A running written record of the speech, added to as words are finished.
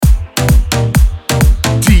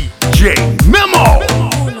DJ Memo.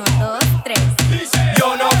 1, 2, 3.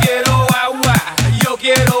 Yo no quiero agua, yo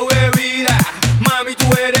quiero bebida. Mami, tú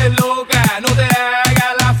eres loca, no te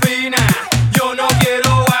hagas la fina. Yo no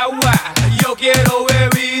quiero agua, yo quiero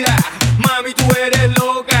bebida. Mami, tú eres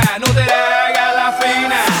loca, no te hagas la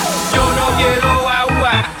fina. Yo no quiero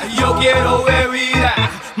agua, yo quiero bebida.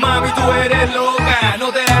 Mami, tú eres loca,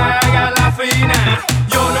 no te hagas la fina.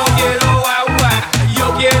 Yo no quiero agua,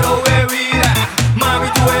 yo quiero bebida. Mami,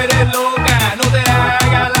 tú eres loca, no te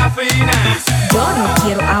hagas la fina. Yo no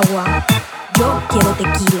quiero agua, yo quiero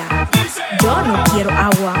tequila. Yo no quiero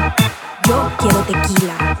agua, yo quiero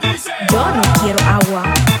tequila. Yo no quiero agua,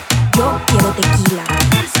 yo quiero tequila.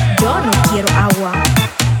 Yo no quiero agua,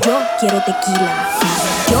 yo quiero tequila.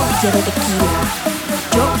 Yo quiero tequila.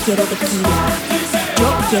 Yo quiero tequila. Yo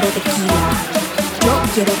quiero tequila. Yo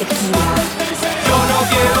quiero tequila. Yo no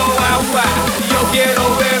quiero agua, yo quiero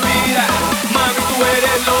bebida. Mami, tú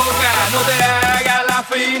eres loca, no te hagas la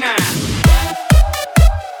fina.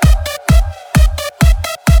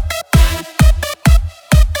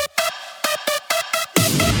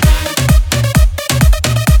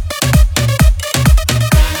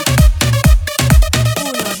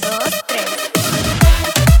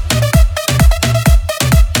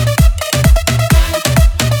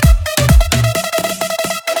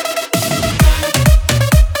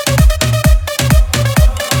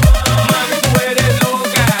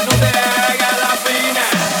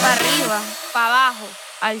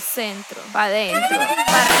 Al centro, pa' dentro,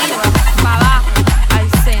 pa' arriba, pa' abajo, al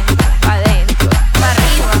centro, pa' dentro, pa'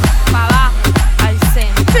 arriba, pa' abajo, al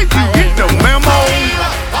centro, pa' dentro, DJ Memo. Pa' arriba,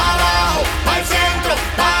 pa' abajo, pa'l centro,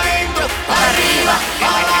 pa' dentro, pa' arriba,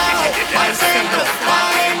 pa' abajo, pa'l centro, pa'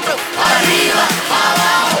 dentro, pa' arriba, pa'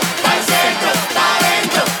 abajo, pa'l centro, pa'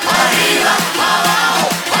 dentro, pa' arriba, pa' abajo,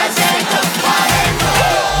 pa'l centro, pa' dentro.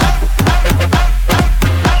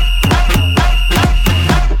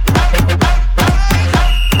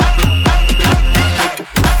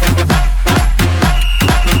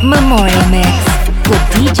 Memorial Mix with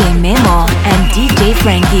DJ Memo and DJ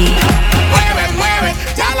Frankie. Mueve, mueve,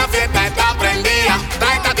 ya la fiesta está prendida.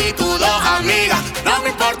 Tráete a ti tus dos amigas. No me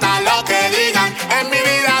importa lo que digan. En mi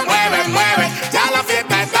vida mueve, mueve, ya la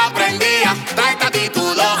fiesta está prendida. Tráete a ti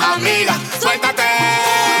tus dos amigas. Suéltate.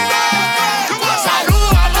 Salud,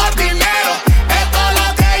 amor, dinero. Esto es lo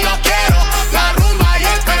que yo quiero. La rumba y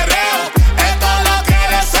el perreo. Esto es lo que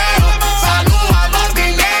deseo. Salud, amor,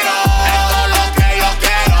 dinero. Esto es lo que yo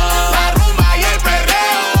quiero. La rumba y el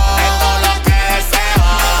perreo. Esto es lo que deseo.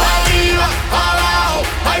 Pa' arriba, pa' abajo,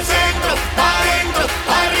 pa'l centro, pa' dentro,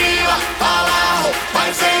 pa' arriba, pa' abajo,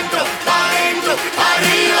 pa'l centro, pa' dentro, pa'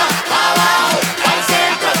 arriba, pa' abajo, pa'l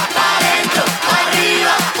centro, pa' dentro, pa'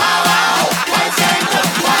 arriba, pa' abajo, pa'l centro,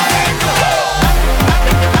 pa' dentro.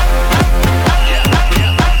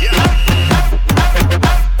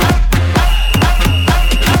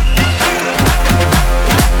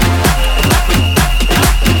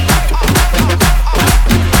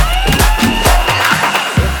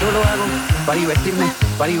 Esto lo hago para divertirme,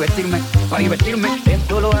 para divertirme, para divertirme.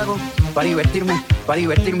 Esto lo hago para divertirme, para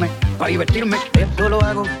divertirme, para divertirme. Esto lo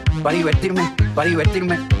hago para divertirme, para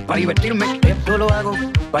divertirme, para divertirme. Esto lo hago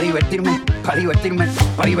para divertirme, para divertirme,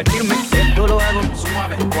 para divertirme. Esto lo hago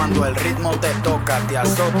suave Cuando el ritmo te toca, te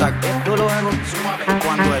azota. Esto lo hago Suave.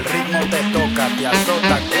 Cuando el ritmo te toca, te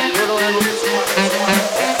azota. Esto lo hago suave, suave.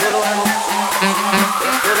 Esto lo hago suave,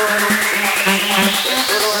 esto lo hago suave,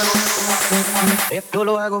 esto lo hago suave. Esto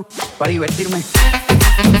lo hago para divertirme.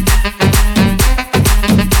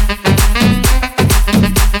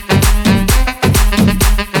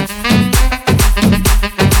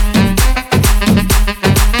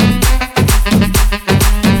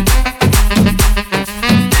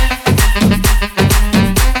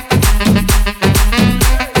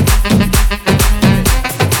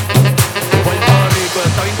 Puerto Rico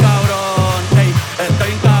está bien cabrón, ey, está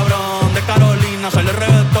bien cabrón. De Carolina sale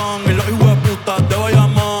reggaetón y los hijueputas de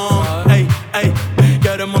Bayamón. Ey, ey,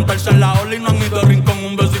 quieren montarse en la ola y no han ido a rincón.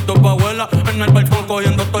 Un besito pa' abuela en el balcón,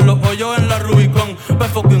 cogiendo todos los hoyos en la Rubicon.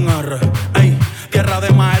 P-fucking R, ey, tierra de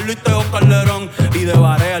Maelo y Teo Calderón. Y de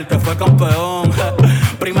Barea, el que fue campeón.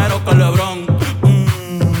 Primero que LeBron.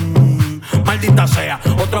 Maldita sea,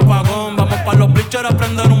 otro apagón. Vamos pa' los bleachers a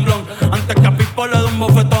prender un blon. Antes que a Pipo le dé un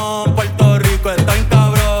bofetón. Puerto Rico está bien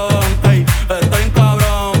cabrón, ey, está bien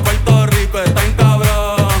cabrón. Puerto Rico está bien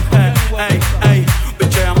cabrón, ey, ey,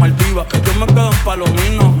 bichea Maldiva, yo me quedo en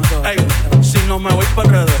Palomino, ey, si no me voy pa'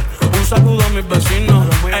 RD. Un saludo a mis vecinos,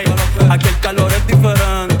 ey, aquí el calor es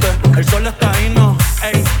diferente, el sol está ahí, no,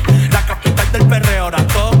 ey, la capital del perreo, ahora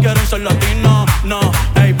todos quieren ser latinos, no,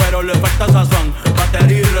 ey, pero le falta sazón,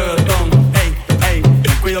 batería y reggaetón, ey, ey,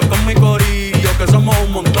 cuido con mi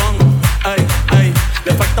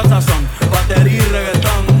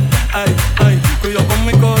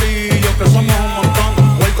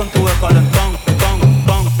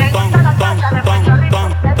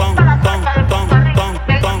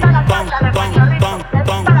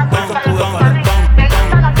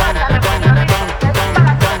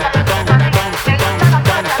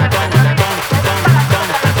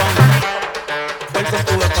con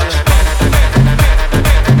tu calentón.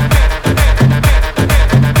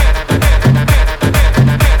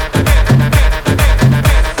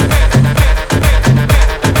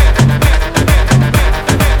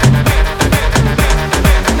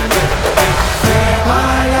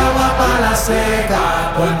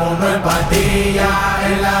 Todo el mundo en pastilla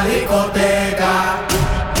en la discoteca.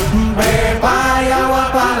 Pepa y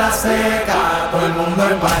agua para la seca. Todo el mundo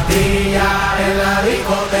en pastilla en la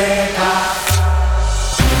discoteca.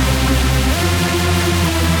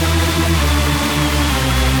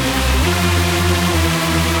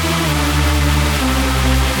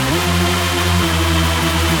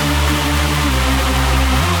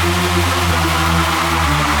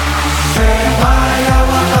 Pepa y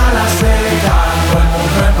agua para la seca. Todo el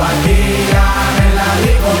mundo en pastilla en la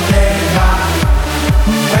discoteca.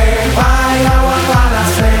 Pepa y agua para la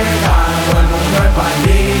seca. Todo el mundo en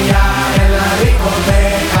pastilla en la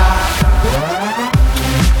discoteca.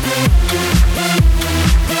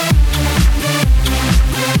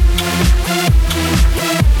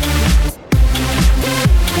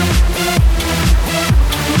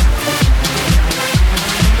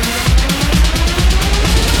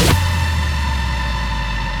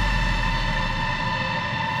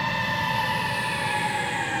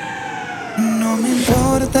 No me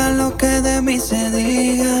importa lo que de mí se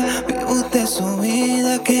diga. Vive usted su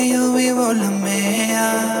vida, que yo vivo la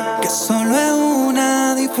mía. Que solo es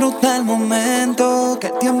una, disfruta el momento. Que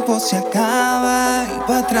el tiempo se acaba y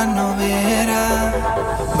para atrás no verá.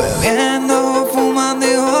 Bebiendo, fumando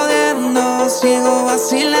y jodiendo. Sigo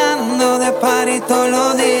vacilando de party todos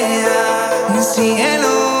los días. Mi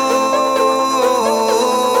cielo.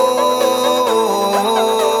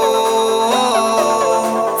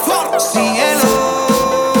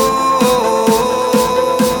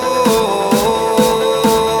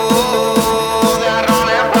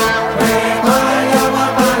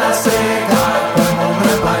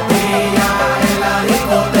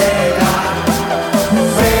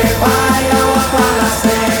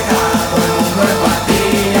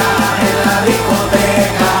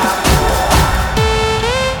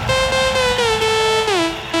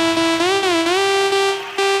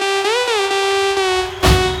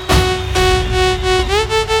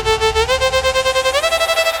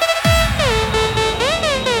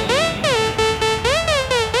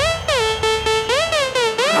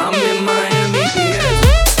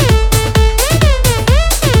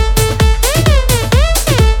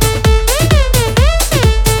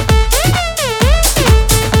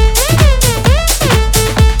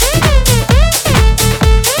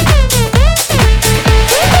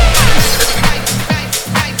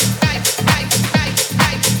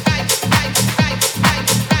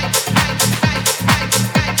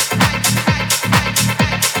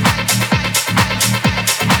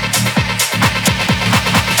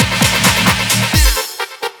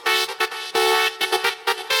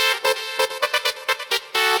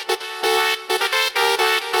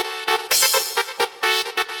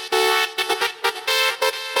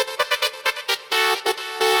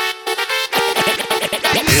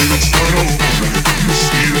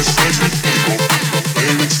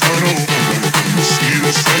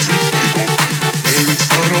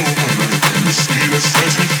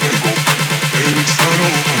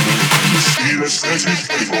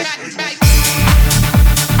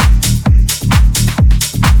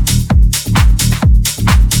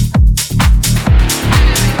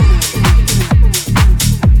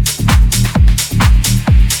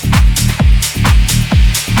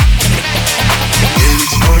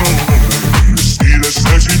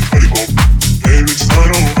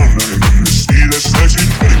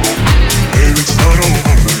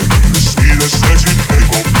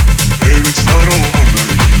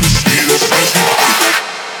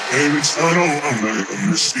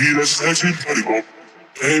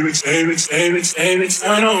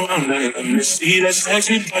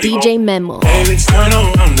 DJ Memo. Baby, turn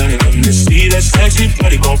around and let me see that sexy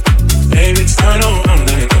body go. Baby, turn around and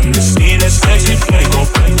let me see that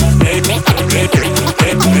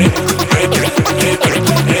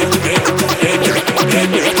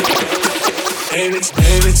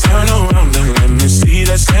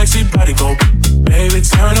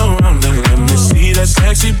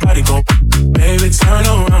sexy body go. Baby, turn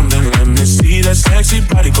around and let me see that sexy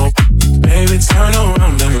body go. Baby, turn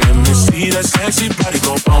around and let me see that sexy body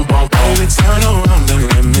go. Bum bum. Baby, turn around and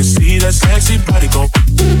let me see that sexy body go.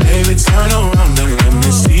 Baby, turn around and let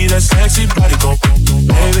me see that sexy body go.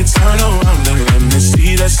 Baby, turn around and let me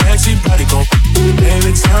see that sexy body go.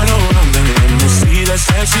 Baby, turn around and let me see that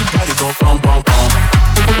sexy body go. Bum bum bum.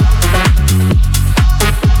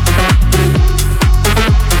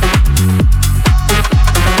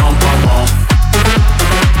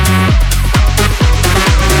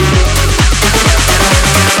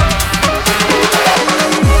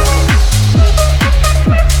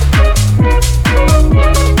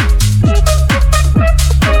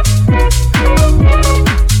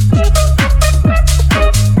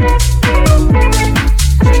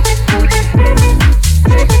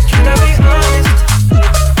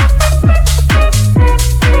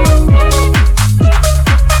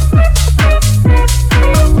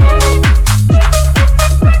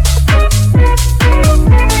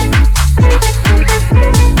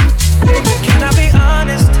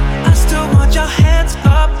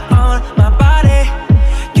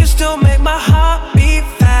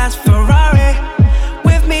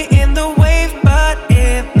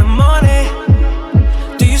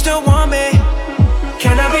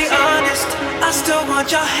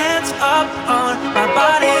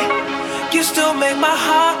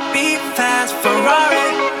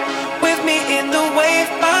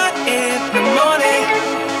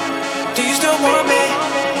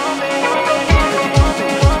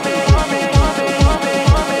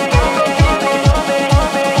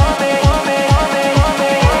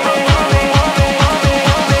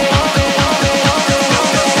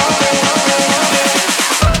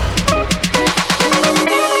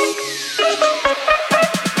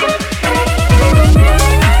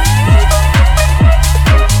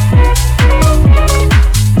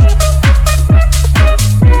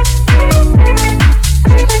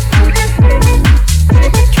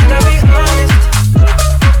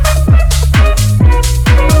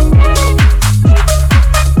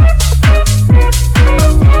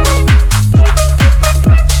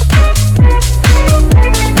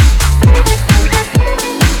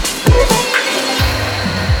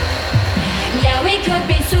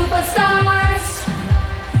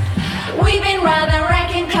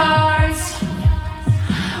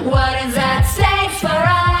 What is at stake for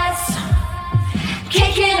us?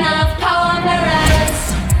 Kicking up power mirrors.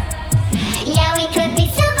 Yeah, we could be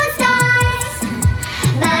superstars,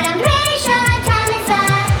 but I'm pretty sure our time is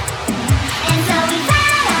up. And so we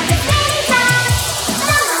found out the city top.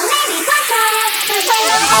 Come on, maybe watch out.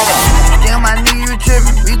 Damn, I knew you were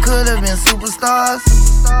tripping. We could have been superstars.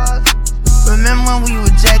 Remember when we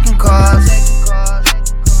were jacking cars?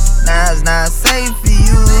 Now it's not safe for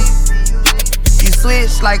you. You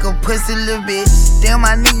switch like a pussy little bitch. Damn,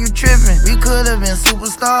 I knew you tripping. We could have been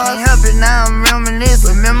superstars. Can't help it, now I'm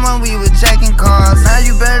reminiscing. Remember when we were jacking cars? Now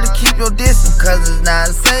you better keep your distance, cause it's not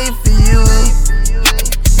safe for you.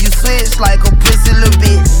 You switch like a pussy little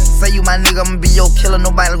bitch. Say you my nigga, I'ma be your killer.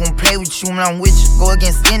 Nobody gon' play with you when I'm with you. Go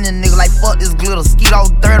against any nigga like fuck this glitter. Skeet all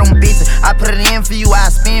dirt on bitches. I put it in for you,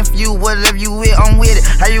 I spin for you. Whatever you with, I'm with it.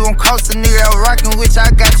 How you gon' cross a nigga that rockin' with you?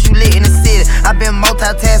 I got you lit in the city. I been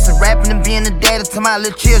multitasking, rapping and being the daddy to my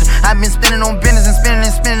little children. I been spinning on business and spinning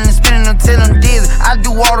and spinning and spinning until I'm dizzy. I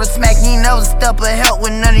do all the smack, you ain't never step or help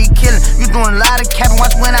with none of you killing. You doing a lot of capping,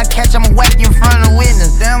 watch when I catch, I'ma whack you in front of the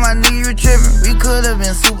witness. Damn, I knew you were tripping. We could have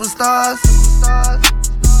been superstars.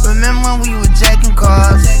 Remember when we were jacking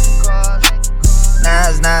cars? Now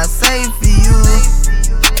it's not safe for you.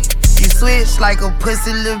 You switch like a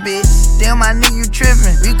pussy little bitch. Damn, I knew you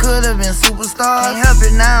tripping. We could have been superstars. Can't help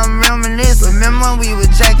it, now I'm reminiscing. Remember when we were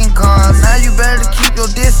jacking cars? Now you better keep your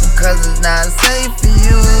distance, cause it's not safe for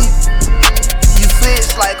you. You switch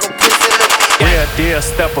like a pussy little bitch. Real deal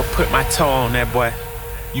stepper, put my toe on that boy.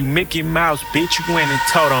 You Mickey Mouse, bitch, you went and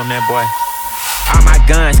told on that boy. All my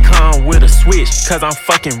guns come with a switch, cause I'm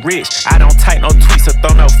fucking rich. I don't type no tweets or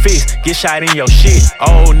throw no fists. Get shot in your shit.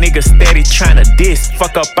 Old nigga steady tryna diss.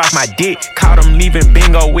 Fuck up off my dick. Caught him leaving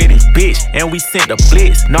bingo with his bitch. And we sent the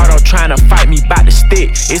blitz. Nardo tryna fight me by the stick.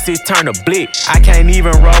 It's his turn to blick. I can't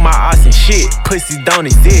even roll my ass and shit. Pussies don't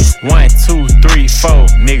exist. 1, 2, 3, 4.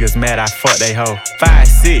 Niggas mad I fuck they hoe. 5,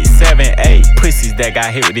 6, 7, 8. Pussies that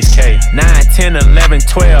got hit with this K. 9, 10, 11,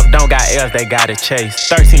 12. Don't got L's, they gotta chase.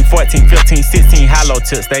 13, 14, 15, 16. Hollow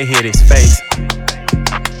tips, they hit his face.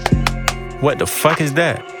 What the fuck is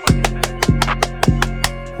that?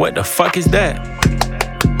 What the fuck is that?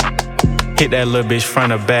 Hit that little bitch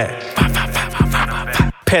front or back.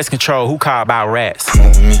 Pest control, who called about rats?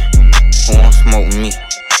 Smoke me, who won't smoke me?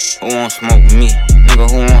 Who won't smoke me? Nigga,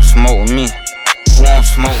 who won't smoke me? Who won't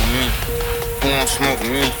smoke me? Who won't smoke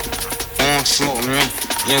me? Who won't smoke me?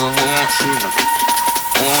 Nigga, who won't smoke me?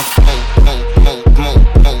 Who won't smoke?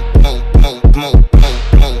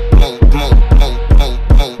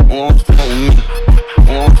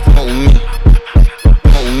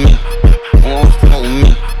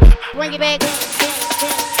 Bring it back.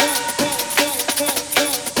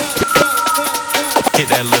 Hit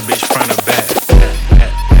that little bitch front or back.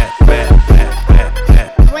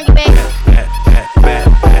 Bring it back.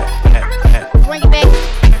 Bring it back.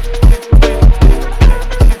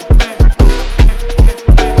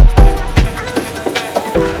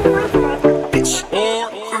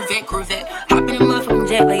 Groove that. Hop in the motherfucking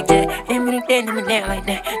jet like that. Then me that like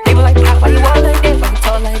that. They were like, why you all like that? Why you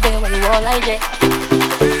talk like that? Why you all like that?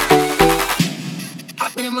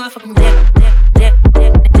 Hop in the motherfucking jet.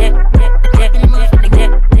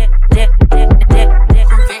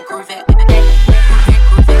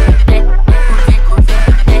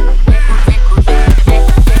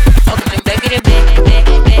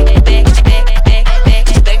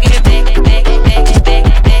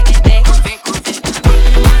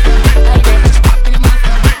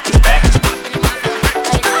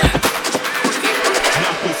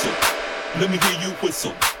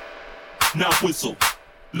 Whistle.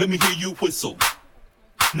 Let me hear you whistle.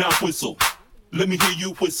 Now whistle. Let me hear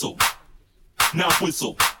you whistle. Now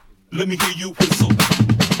whistle. Let me hear you whistle.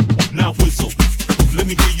 Now whistle. Let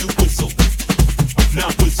me hear you whistle.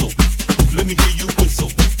 Now whistle. Let me hear you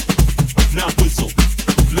whistle. Now whistle.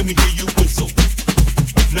 Let me hear you whistle.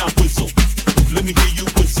 Now whistle. Let me hear you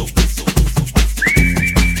whistle.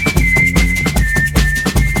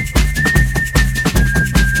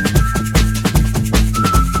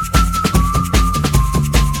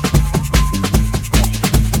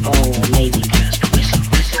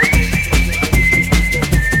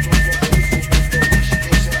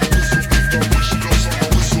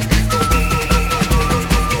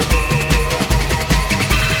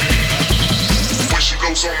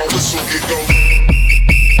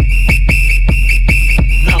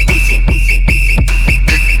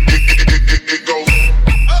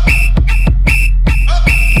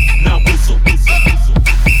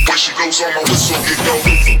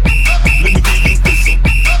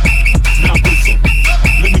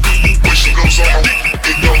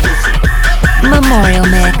 Stereo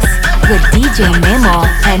Mix with DJ Memo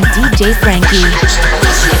and DJ Frankie.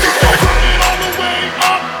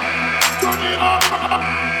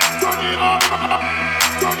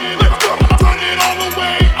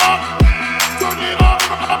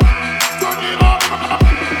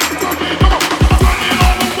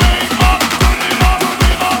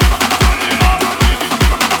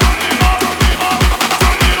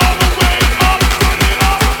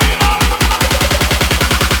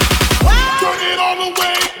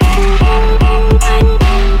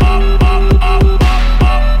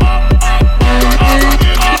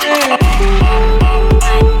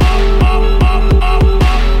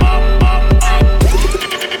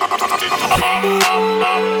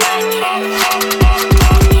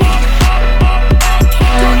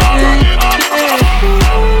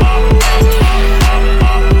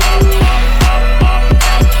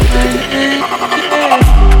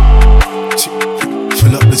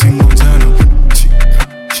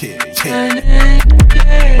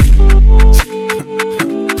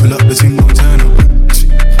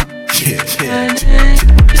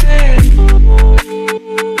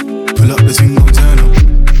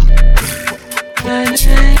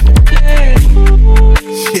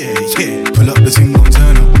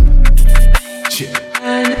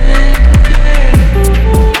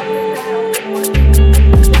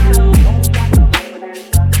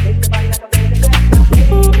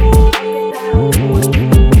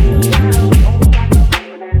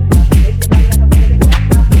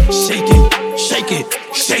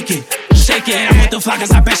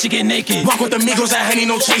 She get naked. Walk with amigos at Henny,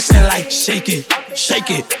 no chasing. Like shake it, shake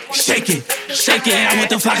it, shake it, shake it. I'm with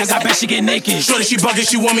the fly 'cause I bet she get naked. Shorty, she bugging,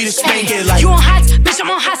 she want me to spank it. Like you on hot, bitch, I'm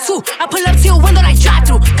on hot too. I pull up to your window like drive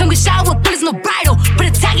through. Come get shot with bullets, no bridle. Put a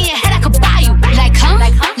tag in your head, I could buy you. Like huh?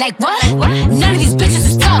 Like what? None of these bitches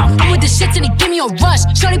is tough. I'm with the shits and they give me a rush.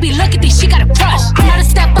 Shorty be looking, think she got a crush. I'm not a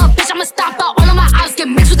step up, bitch, I'ma stop out. All of my eyes get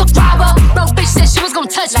mixed with the robber. Bro, bitch said she was gon'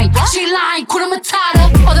 touch me. She lying, Kuna Matata.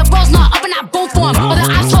 All the bros not up and I boom for him. All the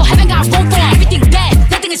eyes so heaven got room for him. Everything dead,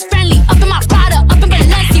 nothing is friendly. Up in my Prada, up in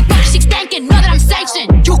Balenci. But she thinking, know that I'm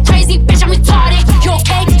sanctioned. You crazy, bitch, I'm retarded. You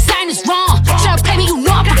okay? Sign is wrong. Try to play me, you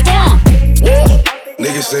know I perform.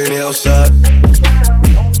 Niggas saying they outside.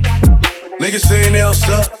 Niggas saying they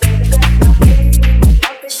outside.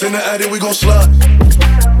 Send the addy, we gon' slide.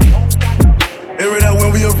 Air it out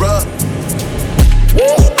when we arrive.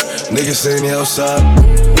 Niggas saying they outside.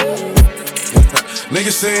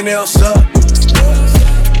 Niggas saying they outside.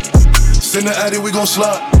 Send the addy, we gon'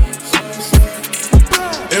 slide.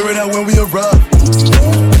 Air it out when we arrive.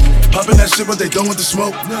 Poppin' that shit, but they done with the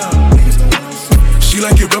smoke. She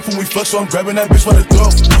like it rough when we fuck, so I'm grabbing that bitch by the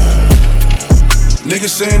throat. Niggas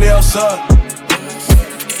saying they outside.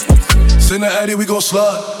 Send the addy, we gon'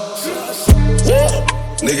 slide.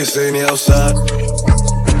 Niggas saying they outside.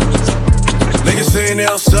 Niggas saying they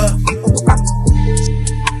outside.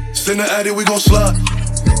 Send the addy, we gon' slide.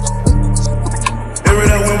 Air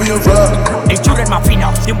it out when we arrive. El churro es más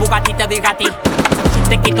fino de un Bugatti te doy gratis.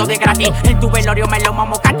 Te quito de gratis. En tu velorio me lo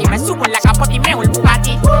mamo Katy. Me subo en la capota y meo el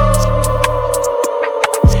Bugatti.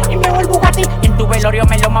 Y meo el Bugatti. En tu velorio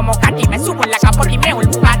me lo mamo Katy. Me subo en la capota y meo el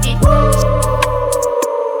Bugatti.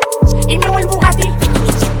 Y meo el Bugatti.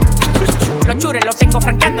 Los churros los tengo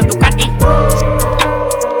franqueando en Ducati.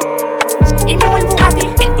 Y meo el Bugatti.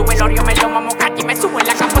 En tu velorio me lo mamo Katy. Me subo en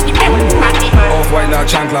la capota y meo el Bugatti. Off-white la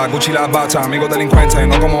chancla, Gucci la bata. Amigo delincuente,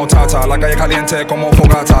 no como Tata. La calle caliente como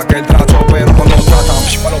fogata. Que el trato, pero cuando tratan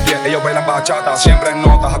pa' los pies, ellos bailan bachata. Siempre en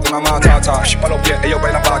notas, Hakuna Matata. Pa' los pies, ellos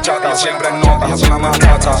bailan bachata. Siempre en notas, Hakuna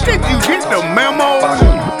Matata. Did you get the memo?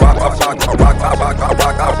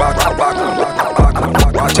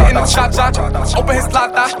 In the cha-cha, open his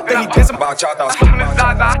lata, then he did some bachata. Open his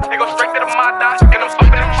Zaza, he go straight to the mata. And I'm up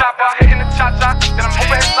in the chopper, hitting the cha-cha, then I'm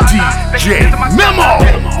open his lata. DJ Memo.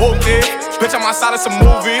 Whooped it, bitch, I'm outside of some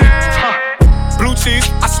movie. Blue cheese,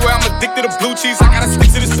 I swear I'm addicted to blue cheese. I gotta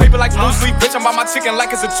stick to this paper like blue sleep. Bitch, I'm by my chicken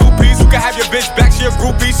like it's a two-piece. You can have your bitch back, she a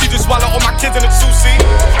groupie. She just swallow all my kids in a two-seat.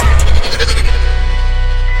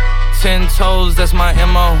 10 toes, that's my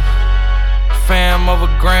MO. Fam over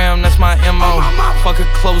gram, that's my MO. Fucking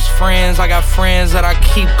close friends, I got friends that I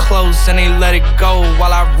keep close and they let it go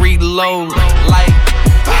while I reload. Like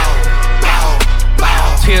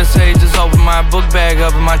TSA just opened my book bag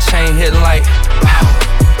up and my chain hitting like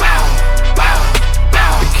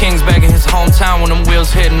the King's back in his hometown when them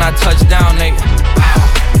wheels hit and I touch down, nigga.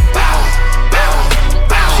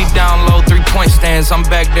 She down low, 3-point stands, I'm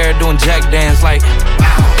back there doing jack dance like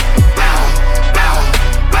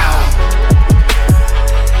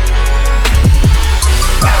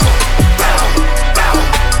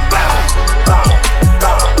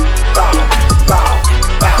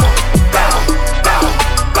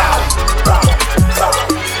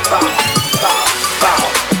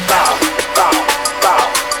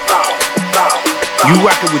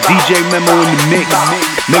DJ Memo in the mix.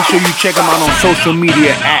 Make sure you check him out on social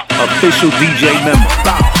media at official DJ Memo.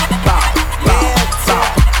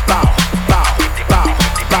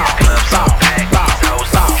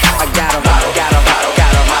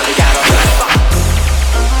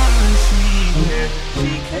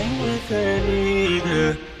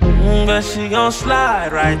 But she gon'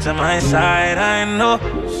 slide right to my side. I know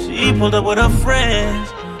she pulled up with her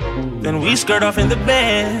friends. Then we skirt off in the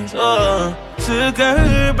Benz. Oh, took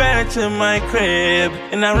her back to my crib,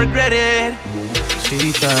 and I regret it.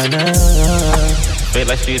 She tryna feel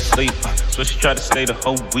like she asleep, so she tried to stay the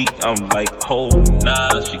whole week. I'm like, oh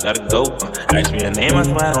nah, she gotta go. Ask me her name, I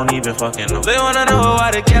swear I don't even fucking know. They wanna know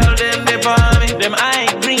why the girl them dip on me. Them I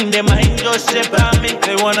ain't green, them I ain't just sip on me.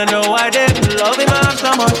 They wanna know why they love him up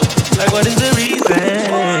so much. Like what is the reason?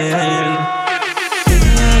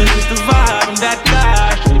 It's just the vibe, I'm that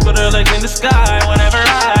guy. She put her legs in the sky whenever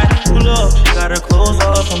I pull up. She got her clothes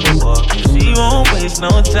off from the walk, and she won't waste no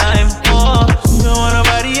time. Oh, she don't want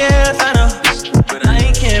nobody else, I know, but I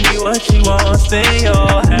can't be what she wants. They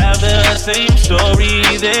all have the same story.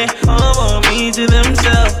 They all want me to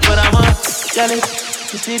themselves, but I'm a jealous.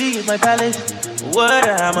 The city is my palace. What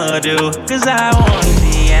I'ma do? Cause I want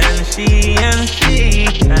she and she and she,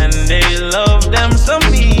 and they love them some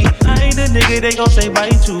me. I ain't the nigga they gon' say bye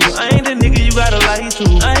to. I ain't the nigga you gotta lie to.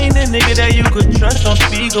 I ain't the nigga that you could trust on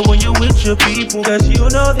speaker when you with your people. Cause you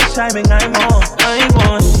know the timing I'm on. I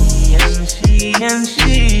want she and she and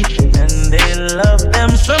she, and they love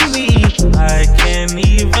them some me. I can't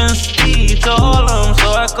even speak to all of them,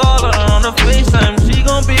 so I call her on the FaceTime. She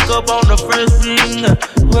gon' pick up on the first ring.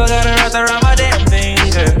 Well, got her wrapped around my damn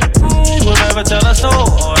finger. I will never tell her so.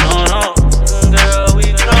 Oh, no, girl, we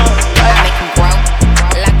know. I make him grow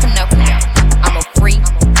like Pinocchio. I'm a freak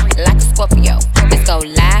like a Scorpio. Let's go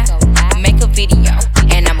live, make a video,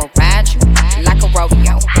 and I'ma ride you like a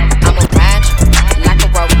rodeo. I'ma ride you like a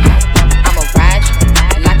rodeo. I'ma ride you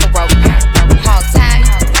like a rodeo. Hog tie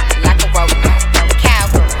like a rodeo.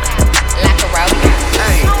 Cowboy like a rodeo.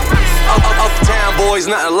 Hey, uptown boys,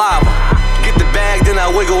 nothing live. Get the bag, then I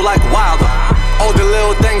wiggle like Wilder. All the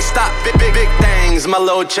little things stop, big things. My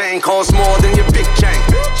little chain costs more than your big chain.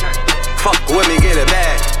 Fuck with me, get a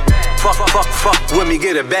bag. Fuck with me,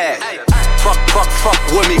 get a bag. Fuck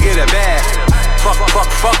with me, get a bag.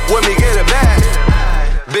 Fuck with me, get a bag.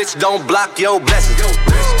 Bitch, don't block your blessings.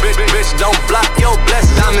 Bitch, don't block your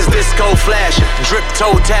blessings. Diamonds disco flashing, drip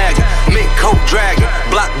toe tagging, mink coat dragging,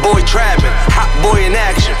 block boy trapping, hot boy in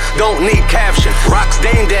action. Don't need caption. Rocks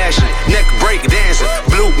dame dashing, neck break dancing,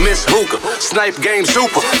 blue miss hookah, snipe game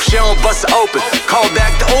super. She don't bust it open, call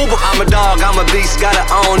back the Uber. I'm a dog, I'm a beast, gotta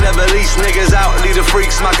own, never lease niggas out. Lead a freak,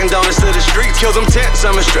 smocking donuts to the streets. Kill them tents,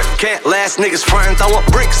 I'm a strip. Can't last niggas frontin', throwin'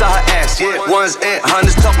 bricks on her ass. Yeah, ones and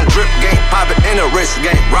hundreds, talking drip game, poppin' in a wrist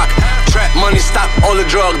game, rockin'. Trap money, stop all the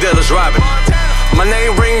drug dealers robbing. My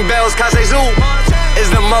name ring bells, Kase Zoo.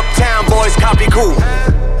 Is them uptown boys, copy cool.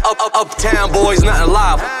 Uptown boys, nothing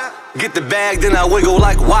live. Get the bag, then I wiggle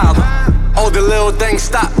like Wilder. All the little things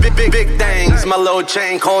stop, big things. My little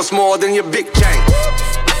chain costs more than your big chain.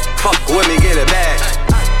 Fuck with me, get a bag.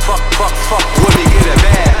 Fuck with me, get a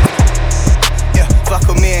bag. Yeah, fuck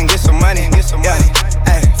with me and get some money. Yeah,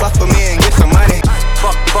 hey, fuck with me and get some money.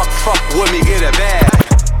 Fuck with me, get a bag.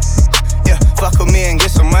 Yeah, fuck with me and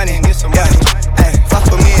get some money. Yeah, hey, fuck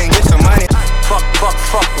with me and get some money.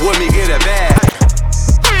 Fuck with me, get a bag.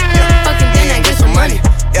 Yeah, fuck him, then I get some money.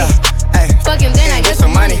 Yeah, hey, fuck him, then I get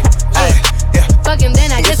some money. Hey, yeah, fuck him,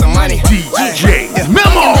 then I get some money. DJ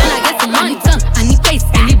Memo. Then I get some money. I need face,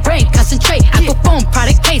 I need brain, concentrate. I perform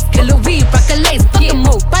product case, killer weed, rock a lace. Fuck the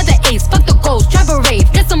move, buy the ace, fuck the goals, drive a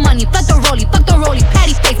rave. Get some money, fuck the rollie,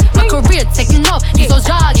 patty face. My career taking off, these hoes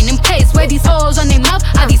jogging in pace. Where these hoes on their mouth,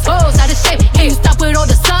 are these hoes out of shape? Can you stop with all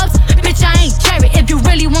the subs? Bitch, I ain't cherry. If you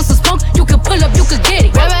really want some smoke, you can pull up, you can get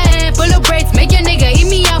it. Grab a hand full of braids, make your nigga eat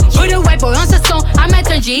me out. Put a white boy on the song, I might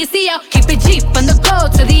turn GEC out. Keep it G from the go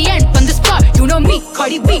to the end, from the start. You know me,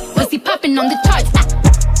 Cardi B, pussy popping on the charts.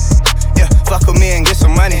 Yeah, fuck with me and get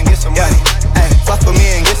some money. Yeah, hey, fuck with me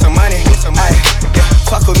and get some money. Ay, yeah,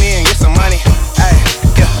 fuck with me and get some money. Ay,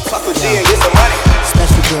 yeah, fuck with G and get some money.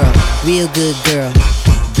 Special girl, real good girl.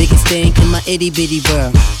 Biggest thing in my itty bitty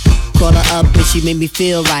world. Call her up and she made me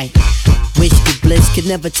feel right. Wish the bliss could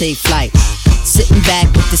never take flight. Sitting back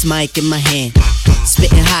with this mic in my hand,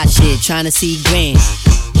 spitting hot shit, trying to see grand.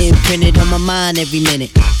 Imprinted on my mind every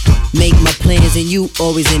minute. Make my plans and you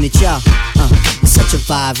always in it, y'all. It's such a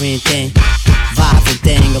vibrant thing,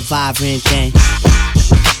 a vibrant thing.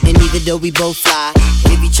 Any even though we both fly.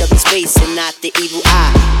 Give each other space and not the evil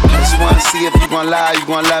eye. I just wanna see if you gon' lie, you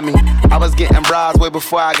gon' love me. I was getting bras way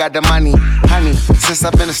before I got the money. Honey, since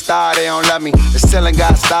I've been a star, they don't love me. The ceiling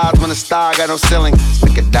got stars when the star got no ceiling.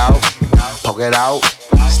 Stick it out, poke it out,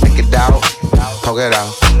 stick it out, poke it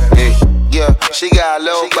out. Yeah, she got a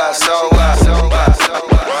little butt, so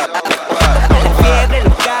fiebre,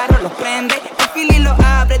 los carros los prende, el fili lo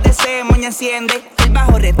abre, de moña enciende. El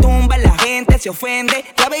bajo retumba, la gente se ofende.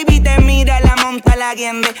 La baby te mira, la monta, la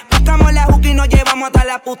guiende. Buscamos la juca y nos llevamos hasta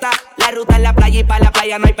la puta. La ruta en la playa y pa' la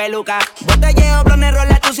playa no hay peluca. Botelleo, blonero,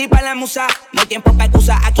 la tusa y pa' la musa. No hay tiempo pa'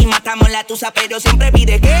 excusa, aquí matamos la tusa. Pero siempre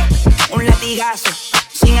pide que un latigazo,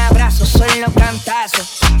 sin abrazos, solo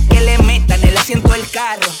cantazos. Que le metan el asiento del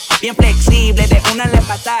carro, bien flexible, de una le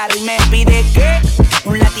patar. Y me pide que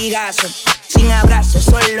un latigazo, sin abrazos,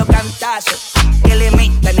 solo cantazos. Que le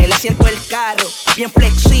metan el asiento del carro, bien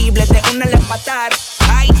flexible, de una le patar.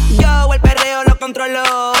 Ay, yo el perreo lo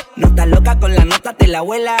controlo. No estás loca con la nota, te la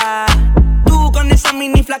abuela. Tú con esa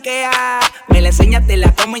mini flaquea, me la enseñas, te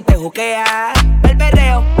la como y te juquea. El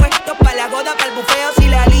perreo, puesto pa' la goda, pa' el bufeo. Si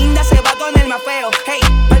la linda se va con el más feo. Hey,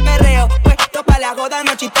 el perreo, puesto pa' la goda,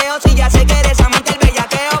 no chisteo. Si ya sé que eres amante del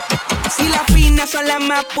bellaqueo. Si las finas son las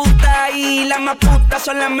más putas y las más putas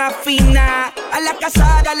son las más finas. A la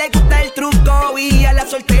casada le gusta el truco y a la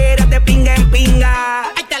soltera de pinga en pinga.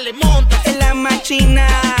 Ahí te le montas. Es la más china.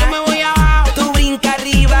 Yo me voy abajo. Tú brinca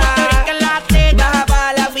arriba. Baja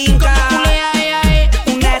pa' la finca.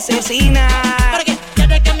 Una asesina. Porque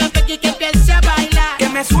quiere que me pegue y que empiece a bailar. Que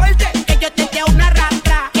me suelte. Que yo te dé una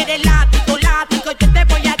rastra. Quiere látigo, látigo, yo te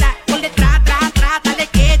voy a dar. Por detrás, dale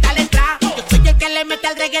que dale tra. Yo soy el que le mete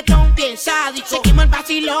al reggaetón bien sádico. Seguimos el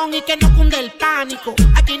vacilón y que no cunde el pánico.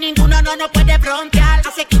 Aquí ninguno no nos puede frontear.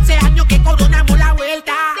 Hace 15 años que coronamos la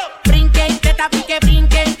vuelta. Brinquen teta,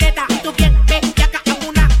 brinquen teta. Tú bien ves que acá en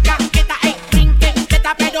una caqueta. Ey, brinquen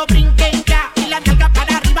teta, pero brinquen ya. Y la nalga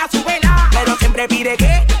para arriba, súbela. Pero siempre pide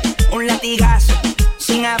que un latigazo,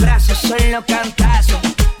 sin abrazos, solo cantazos.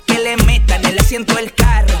 Que le metan el asiento del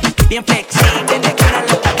carro, bien flexible, de cara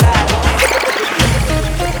lo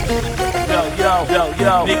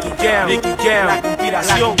Yo, Nicky Jam,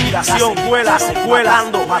 la conspiración, vuela,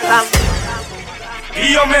 matando.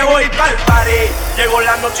 Y yo me voy pa'l party. Llegó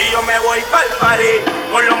la noche y yo me voy pa'l party.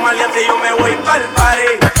 Con los maleantes yo me voy pa'l party.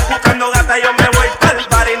 Buscando gata yo me voy pa'l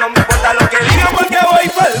party. No me importa lo que digan porque voy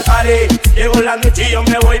pa'l party. Llegó la noche y yo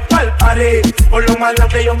me voy pa'l party. Con los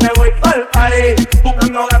maleantes yo me voy pa'l party.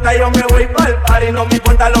 Buscando gata yo me voy pa'l party. No me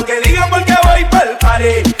importa lo que digan porque voy pa'l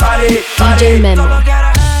party. DJ Memo.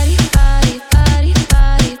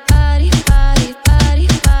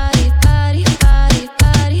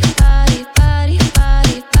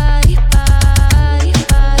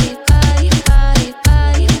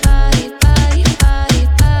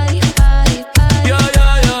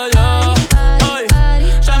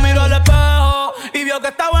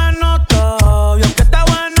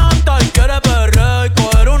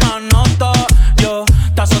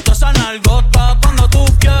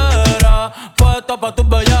 Pa' tus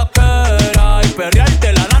bellaqueras y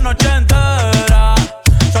perreártela la noche entera.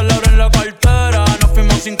 Solo abren la cartera, nos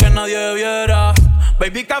fuimos sin que nadie viera.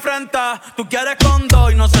 Baby, que afrenta, tú quieres con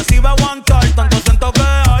dos y no sé si va a aguantar. Tanto siento que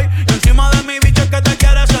hay y encima de mi bicho es que te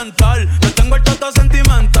quieres sentar. Te tengo el toto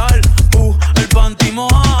sentimental, el panty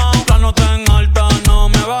mojado. La nota en alta no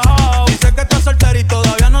me he bajado. Dice que está soltera y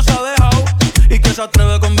todavía no se ha dejado. Y que se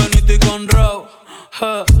atreve con Benito y con Raw.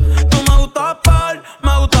 Tú me gustas par,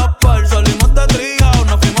 salimos de trío,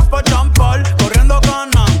 nos fuimos pa' champar. Corriendo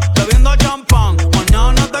canan, bebiendo champán.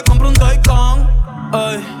 Mañana te compro un Taycan.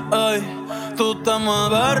 Ey, tú te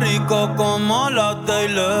mueves rico como las de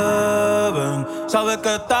Eleven. Sabes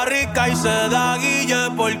que está rica y se da guille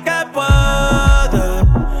porque puede.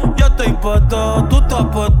 Yo estoy puesto, tú estás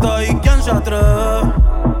puesta y ¿quién se atreve?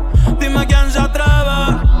 Dime quién se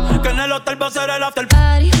atreve, que en el hotel va a ser el after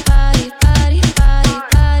party.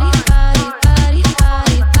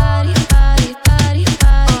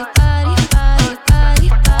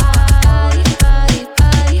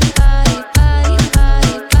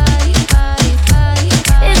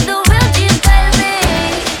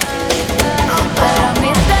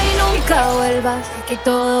 Que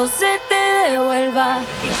todo se te devuelva.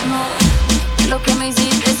 No, lo que me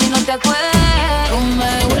hiciste si no te acuerdas. No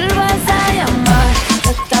me vuelvas a llamar.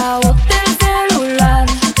 Hasta boté el celular.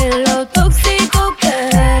 De lo tóxico que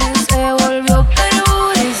eres se volvió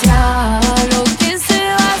perjudicial. Lo que se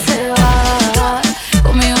va.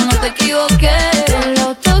 Conmigo no te equivoqué. De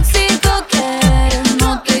lo tóxico que eres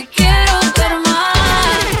no te quiero ver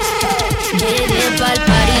más. Vete pa'l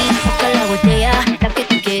party, busca la botella, la que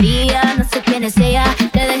tú querías. No sé quién es ella,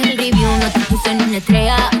 te dejé el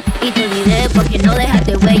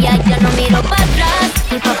Ya no miro para atrás,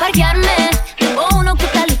 ni pa' parquearme. Tengo uno que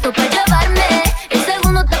está listo para llevarme. El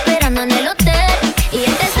segundo está esperando en el hotel. Y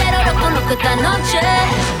el tercero lo conozco esta noche.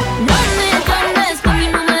 No me llames, con mi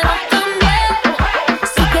número cambié.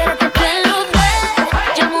 Si quieres que te lo dé,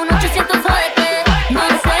 llamo un 800 jódete. No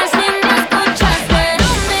sé si me escuchaste. No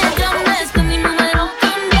me llames, con mi número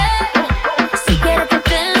cambié. Si quieres que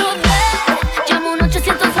te lo dé, llamo un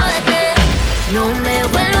 800 jódete. No me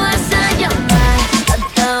vuelvas a llamar,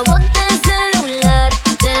 hasta bote el celular.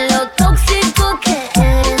 De lo tóxico que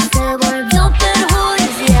eres se volvió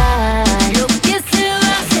perjudicial. Lo que se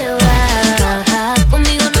va,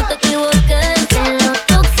 conmigo no te equivoques. De lo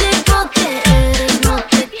tóxico que eres no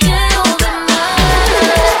te quiero ver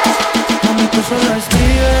más. Mami, tú solo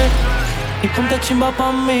escribes y ponte chimba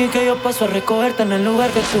pa' mí, que yo paso a recogerte en el lugar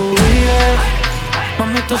que tú vives.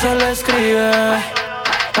 Mami, tú solo escribes,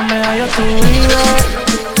 dame allá tu vida.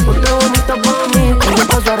 Ponte bonita pa' mí, que yo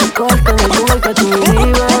paso a recogerte en el lugar que tú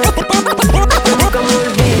vives. Que nunca me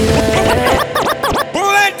olvides.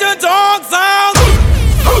 Let your dogs out.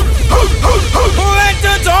 Let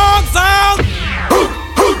your dogs out.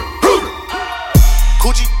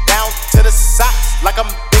 Coochie down to the socks like I'm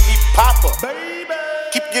Biggie Popper.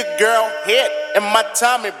 Keep your girl head in my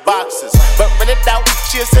Tommy boxes. But rent it out,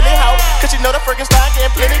 she a silly hoe. Cause she know the Frankenstein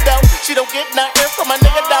getting plenty dough. She don't get nothing from my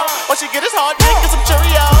nigga though. All she get is hard dick and some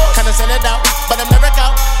Cheerios. Kinda send it out, but I'm never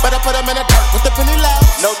out. But I put them in the dirt with the penny low.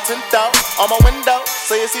 No tint out on my window.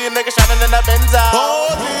 So you see a nigga shining in the Benzo.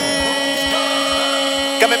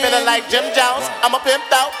 Got me feeling like Jim Jones. I'm a pimp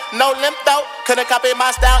out, no limp out. Couldn't copy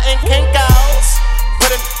my style in Kinko's.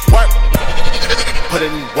 Put in work. Put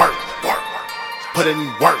in work. Put in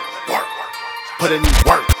work, work, put in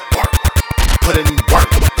work, work, put in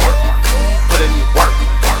work, work, put in work,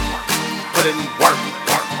 work, put in work,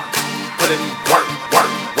 work, put in work,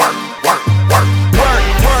 work, work, work, work, Work,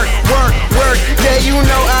 work, work, work. Yeah, you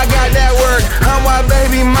know I got that work. I'm why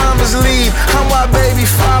baby mamas leave. I'm why baby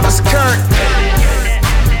fathers Kirk.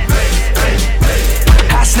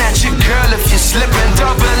 I snatch your girl if you're slipping.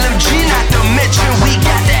 Double MG, not to mention we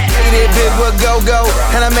got that. Made it big with go-go,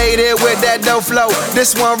 and I made it with that dough flow.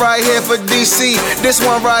 This one right here for DC. This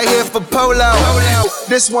one right here for Polo.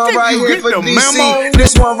 This one right here for DC.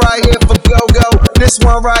 This one right here for go-go. This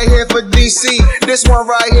one right here for DC. This one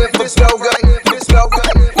right here for go-go. This go-go.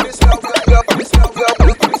 This go-go. This go-go.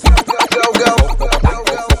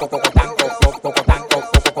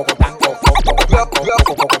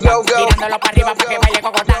 Tirándolo para arriba pa' que baile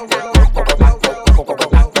cocotán.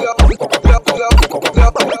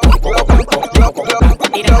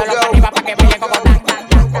 Tirándolo para arriba pa' que baile cocotán.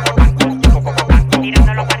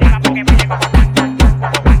 Tirándolo para arriba pa' que baile cocotán.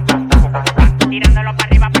 Tirándolo para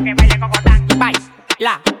arriba pa' que baile cocotán.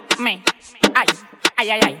 Baila, me, ay, ay,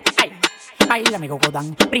 ay, ay, ay. Baila mi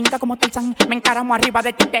cocotán, brinca como Tarzán. Me encaramo arriba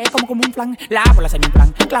de ti, te como un flan. La bola se me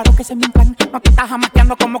plan, claro que se me plan. No te estás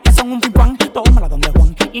jamateando como que son un ping-pong. Tómala donde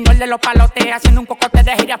Juan, y no el de los palotes. Haciendo un cocote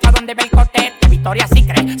de gira pa' donde ve el cote. Victoria sí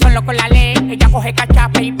cree, son locos la ley. Ella coge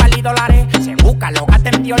cachape y pali dólares. Se busca, lo gata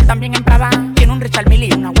en Dior, también en Prada. Tiene un Richard Mille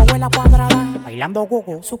y una guaguela cuadrada. Bailando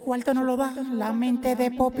gogo, su cuarto no lo da. La mente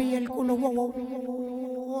de Poppy y el culo wow.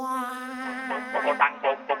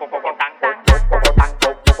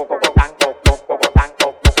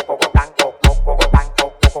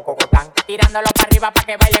 Tirándolo para arriba pa'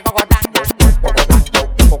 que baile cocotán.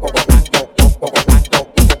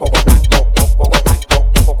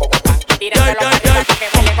 Tirándolo para arriba pa' que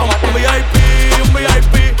baile cocotán. Un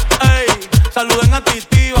VIP, ey. Saluden a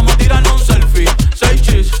Titi, vamos a tirarnos un selfie. 6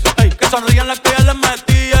 chis, ey. Que sonrían las que ya les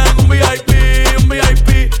metían. Un VIP,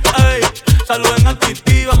 ey. Saluden a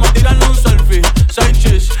Titi, vamos a tirarnos un selfie. 6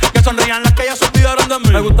 chis, que sonrían las que ya se olvidaron de mí.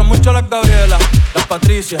 Me gustan mucho las Gabriela, las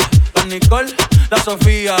Patricia, las Nicole, la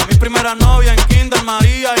Sofía. Mi primera novia en Kinder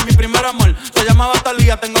María. Y mi primer amor se llamaba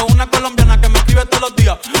Talía. Tengo una colombiana que me escribe todos los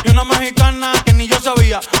días. Y una mexicana que ni yo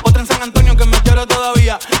sabía. Otra en San Antonio que me quiere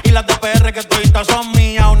todavía. Y las de PR que toditas son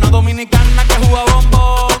mías. Una dominicana que juega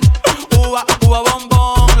bombón. Uva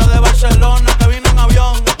bombón. La de Barcelona que vino en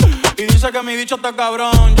avión. Y dice que mi bicho está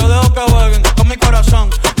cabrón. Yo dejo que jueguen con mi corazón.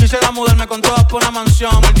 Quisiera mudarme con todas por una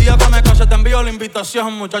mansión. El día que me case te envío la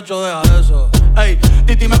invitación. Muchacho, deja eso. Ey,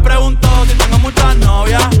 Titi me preguntó si tengo muchas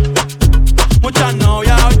novias. Muchas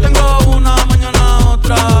novias. Hoy tengo una, mañana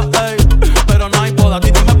otra. Ey, pero no hay boda.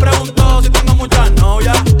 Titi me preguntó si tengo muchas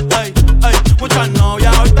novias. Ey, muchas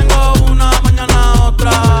novias. Hoy tengo una, mañana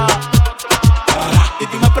otra.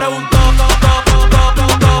 Titi me preguntó. Titi me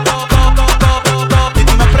preguntó.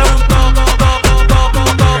 Titi me preguntó.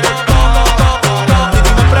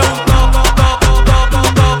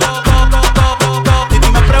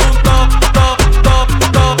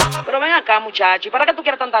 muchacho. ¿Y para qué tú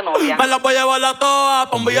quieres tanta novia? Me la voy a llevar a todas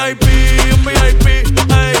pa' un VIP,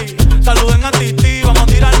 ey. Saluden a Titi, vamos a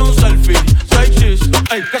tirarle un selfie. 6 chis,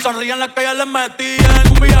 ey. Que sonrían las que ya les metían.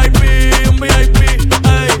 Un VIP, ey.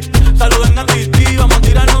 Saluden a Titi, vamos a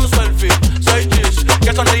tirarle un selfie. 6 chis,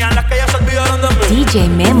 que sonrían las que ya se olvidaron de mí. DJ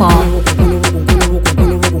Memo.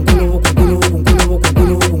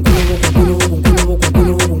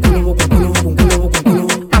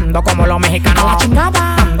 Ando como los mexicanos la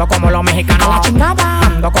chingada. Ando como los mexicanos la chingada.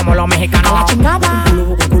 Ando como los mexicanos la chingada.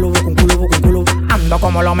 Ando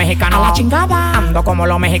como los mexicanos la chingada. Ando como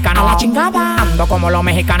los mexicanos la chingada. Ando como los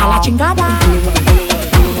mexicanos la chingada.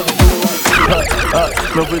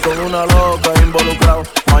 Me fui con una loca involucrado.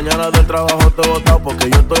 Mañana del trabajo te he botado porque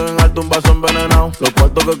yo estoy en alto, un vaso envenenado. Los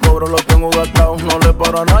cuartos que cobro los tengo gastados. No le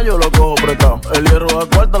paro a nada, yo lo cojo prestado. El hierro a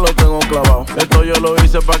cuarta lo tengo clavado. Esto yo lo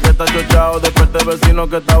hice pa' que está chochado. Desperté vecino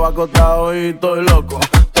que estaba acostado. Y estoy loco,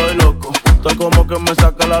 estoy como que me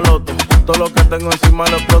saca la loto. Todo lo que tengo encima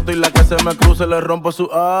lo exploto. Y la que se me cruce le rompo su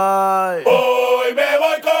ay. Hoy me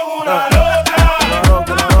voy con una loca. Una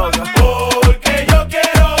loca. Porque yo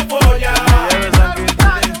quiero follar.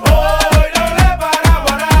 Hoy no le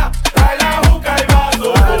paramos a nada. Trae la juca y vaso.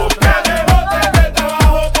 Que me botes de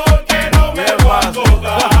trabajo porque no me voy a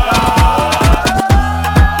tocar.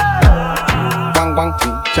 Guang guang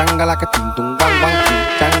tum, changala que tum tum, guang guang tum,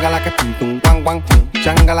 changala que tum tum, guang guang tum,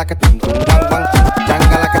 changala que tum tum, guang guang tum,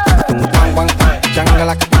 changala que tum tum, guang guang tum,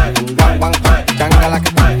 changala que tum tum, guang guang tum, changala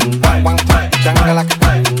que tum tum, guang guang tum, changala que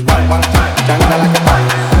tum tum, guang guang tum, changala que tum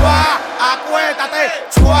tum. Acuéstate,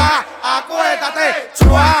 chua, acuéstate,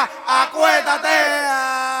 chua, acuéstate.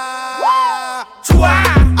 Chua,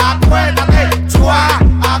 acuéstate, chua,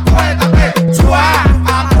 acuéstate, chua,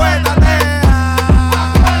 acuéstate.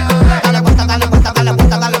 Dale vuelta, dale vuelta, dale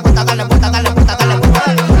vuelta, dale vuelta, dale vuelta, dale vuelta, dale vuelta.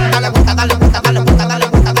 Dale vuelta, dale vuelta, dale vuelta, dale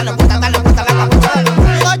vuelta, dale vuelta, dale vuelta, dale vuelta.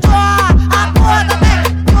 Digo chua, acuéstate,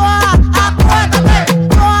 chua, acuéstate,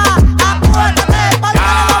 chua, acuéstate.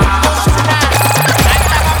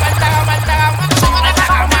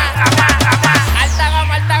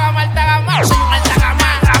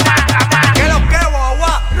 Que lo que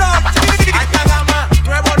boba, alta gama,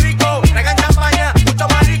 nuevo rico, traigan champaña, mucho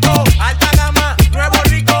más rico. Alta gama, nuevo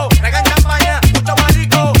rico, traigan champaña, mucho más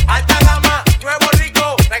rico. Alta gama, nuevo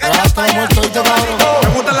rico, traigan champaña, mucho más rico. Me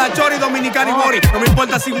gustan las chori, dominicana y mori. No me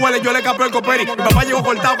importa si huele, yo le capeo el coperi. Mi papá llegó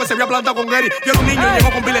cortado que se había plantado con Gary. Yo era un niño y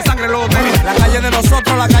llegó con pile de sangre en los tenis. La calle de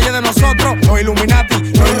nosotros, la calle de nosotros. Los Illuminati,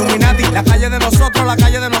 los Illuminati. La calle de nosotros, la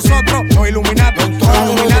calle de nosotros. Los Illuminati,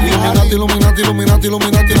 Illuminati, Illuminati, Illuminati,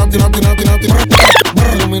 Illuminati, Nati, Nati, Nati, Nati.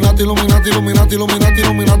 Illuminati, Illuminati, Illuminati, Illuminati,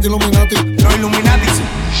 Illuminati, Illuminati. Los Illuminati, sí.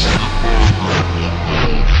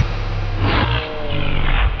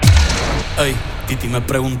 Ey, Titi me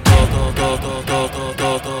preguntó,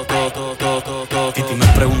 Titi me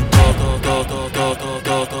preguntó,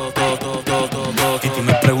 Titi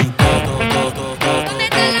me preguntó,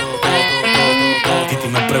 Titi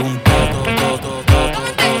me preguntó,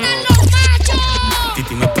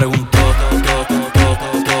 Titi me preguntó,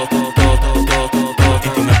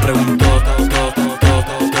 Titi me preguntó,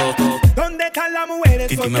 ¿dónde están las mujeres?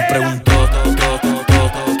 Titi me preguntó,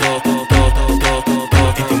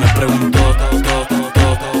 Titi me preguntó,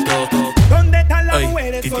 ¿dónde están las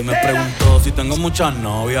mujeres? Titi me preguntó si tengo muchas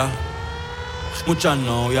novias. Muchas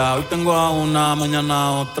novias, hoy tengo a una, mañana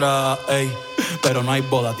a otra, ey, pero no hay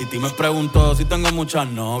boda. Titi me preguntó si tengo muchas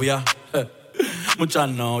novias, muchas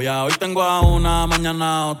novias, hoy tengo a una,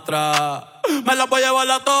 mañana a otra. Me las voy a llevar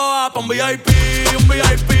a todas pa' un VIP,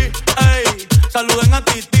 ey. Saluden a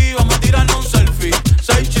Titi, vamos a tirarnos un selfie.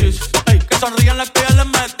 6 chis, ey, que sonrían las que ya les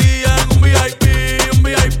metían. Un VIP,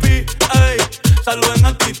 ey. Saluden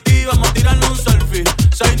a Titi, vamos a tirarnos un selfie.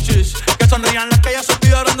 6 chis, que sonrían las que ya se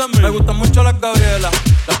olvidaron de mí. Me gustan mucho las Gabriela,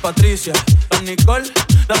 las Patricia, las Nicole,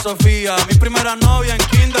 la Sofía. Mi primera novia en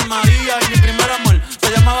Kinder María y mi primer amor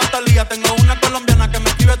se llamaba Talía. Tengo una colombiana que me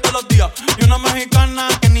escribe todos los días y una mexicana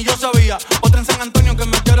que ni yo sabía. Otra en San Antonio que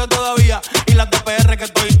me quiere todavía y las de PR que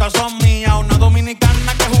toditas son mías. Una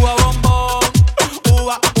dominicana que juega bombón,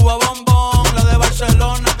 uva bombón. La de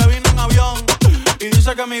Barcelona que vino en avión y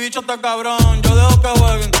dice que mi bicho está cabrón. Yo dejo que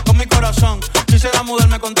jueguen con mi corazón. Quisiera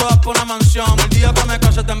mudarme con todas por una mansión. El día que me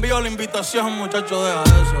case te envío la invitación, muchacho, deja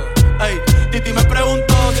eso. Ey, Titi me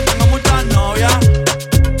preguntó si tengo muchas novias.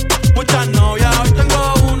 Muchas novias, hoy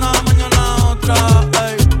tengo una, mañana otra,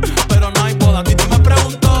 ey, pero no hay boda. Titi me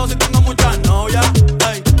preguntó si tengo muchas novias.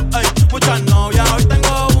 Ey, muchas novias, hoy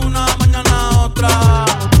tengo una, mañana otra.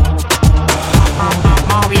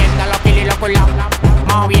 Moviendo los kilos y los culados.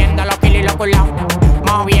 Moviendo los kilos y los culados.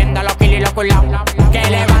 Moviendo los kilos y los culados. Que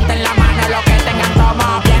levanten la mano los que tengan todo.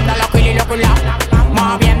 Moviendo los kilos y los culados.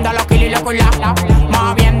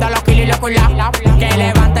 culao. Que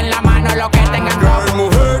levanten la mano los que tengan ropa. Girl,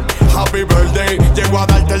 mujer, happy birthday. Llego a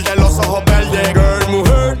darte el de los ojos verdes. Girl,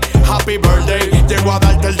 mujer, happy birthday. Llego a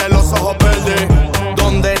darte el de los ojos verdes.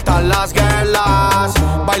 ¿Dónde están las girlas?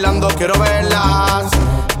 Bailando quiero verlas.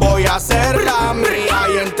 Voy a hacerla mía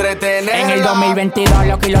y entretenerla. En el 2022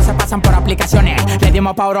 los kilos se pasan por aplicaciones. Le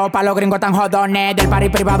dimos pa' Europa, los gringos tan jodones. Del party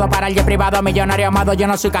privado para el jet privado. Millonario amado, yo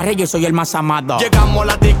no soy Carrillo y soy el más amado. Llegamos a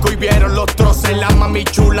la disco y vieron los troces. La mami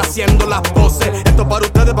chula haciendo las poses. Esto para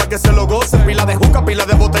ustedes, para que se lo gocen. Pila de juca, pila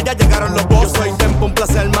de botella, llegaron los bosses. Yo soy Tempo, un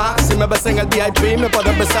placer más. Si me ves en el VIP, me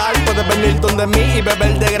puedes besar. Puedes venir donde mí y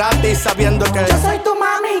beber de gratis, sabiendo que yo soy tu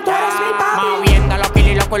mami, tú eres mi papi. Moviendo los kilos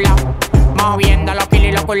y los culaos. Moviendo los kilos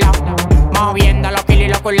y los culaos. Moviendo los kilos y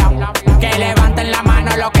los culaos. Que levanten la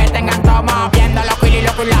mano los que tengan todo. Moviendo los kilos y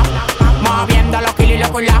los culaos. Moviendo los kilos y los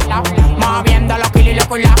culaos. Moviendo los kilos y los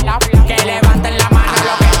culaos. Que levanten la mano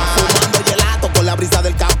los que fumando gelato con la brisa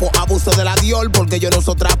del campo. Abuso de la Dior porque yo no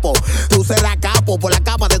soy trapo. Tú serás capo por la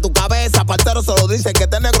capa de tu cabeza. Partero solo dicen que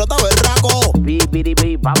este negro está berraco.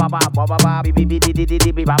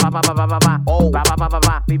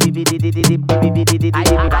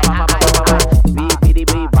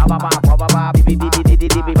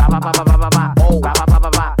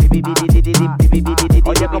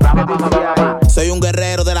 Soy un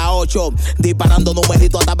guerrero de la 8, disparando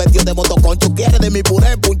numeritos hasta vestido de motoconcho. Quiere de mi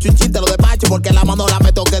puré, punchuchín, te lo despacho porque la mano la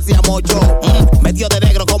meto que sea mocho. Metido de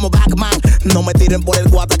negro como Batman. No me tiren por el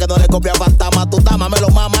guata que no le copia fantasma. Tu dama me lo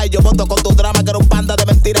mama y yo monto con tu drama. Que era un panda de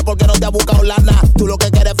mentira porque no te ha buscado lana. Tú lo que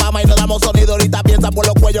quieres fama y no damos sonido. Ahorita piensa por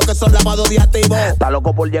los cuellos que son lavados de activo. Está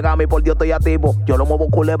loco por llegarme y por Dios estoy activo. Yo lo muevo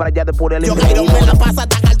culebra ya de pura el yo Jairo me la pasa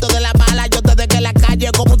tan alto de la bala. Yo te dejé en la calle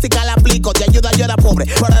con música la aplico. Te ayuda, yo era pobre,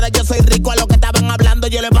 pero ahora yo soy rico. A lo que estaban hablando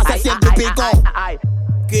yo le pasé 100 y pico.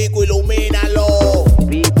 Kiko, ilumínalo.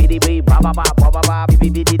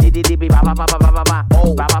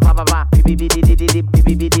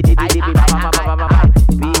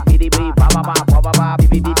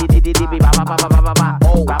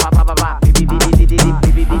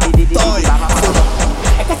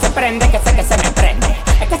 Es que se prende, que sé que se me prende.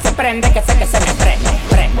 Es que se prende, que sé que se me prende.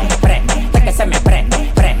 Prende, prende, sé que se me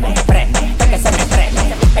prende. Prende, prende, sé que se me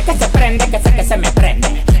prende. Es que se prende, que sé que se me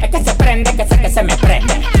prende. Es que se prende, que sé que se me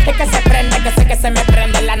prende. Es que se prende, que sé que se me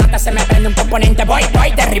prende. La nota se me prende un componente. Voy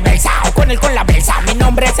de reversa. Con él con la belsa. Mi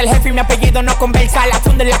nombre es el jefe y mi apellido no conversa. La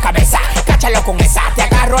funda en la cabeza. Cáchalo con esa. Te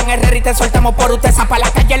agarro en el y te soltamos por utesa. Pa' la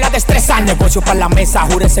calle la destreza. Negocio pa' la mesa.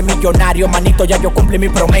 Júrese millonario. Manito, ya yo cumplí mi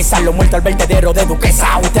promesa. Lo muerto al vertedero de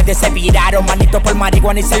Duquesa. Ustedes se viraron. Manito por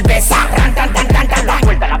marihuana y cerveza. Ran tan tan tan tan. La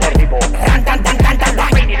vuelta la vertigo. Ran tan tan tan tan. La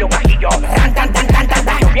y los gajillos. Ran tan tan tan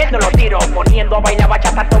tan. Lloviendo los tiros. Poniendo a bailar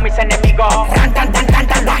bachata a todos mis enemigos. Ran tan tan tan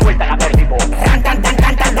tan. La vuelta la vertigo. Ran tan tan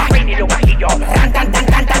tan tan. La y los gajillos. Ran tan tan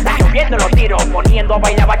tan tan. Lloviendo los tiros. Poniendo a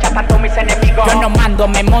bailar bachata a todos mis enemigos. Yo no mando,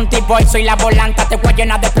 me monto y voy. Soy la volanta. Te voy a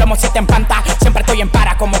llenar de plomo si te empanta. Siempre estoy en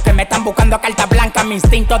para como que me están buscando a carta blanca. Mi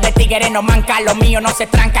instinto de tigre no manca. Lo mío no se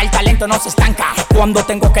tranca. El talento no se estanca. Cuando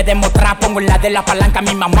tengo que demostrar pongo en la de la palanca.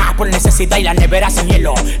 Mi mamá por necesidad y la nevera sin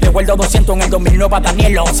hielo. Le guardo 200 en el 2009 a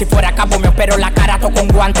Danielo. Si fuera cabo me opero la cara todo con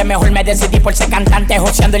guante. Mejor me decidí por ser cantante.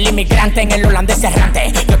 Joseando el inmigrante en el holandés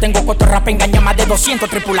errante. Yo tengo cotorrap engaña más de 200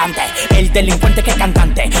 tripulantes. El delincuente que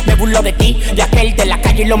cantante. Me burlo de ti, de aquel de la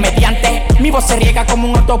calle y lo mediante. Mi voz se riega como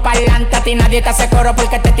un autoparlante. A ti nadie te hace coro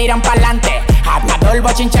porque te tiran pa'lante. Hablador,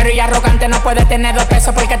 bochinchero y arrogante. No puedes tener 2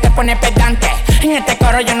 pesos porque te pone pedante. En este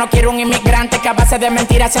coro yo no quiero un inmigrante que a base de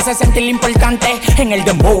mentiras se hace sentir importante. En el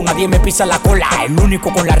dembow nadie me pisa la cola. El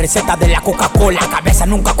único con la receta de la Coca-Cola. Cabeza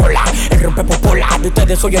nunca cola, el rompe popola. De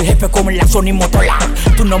ustedes soy el jefe como en la Sony Motola.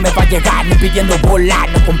 Tú no me vas a llegar ni pidiendo bola.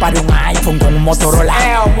 No compare un iPhone con un Motorola.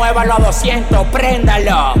 Muévalo a 200,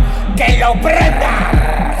 préndalo. Que lo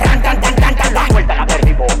prenda. Ran tan tan tan tan. La vuelta la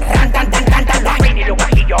vertigo. Ran tan tan tan tan. La y los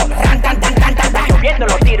gajillos. Ran tan tan tan tan. Lloviendo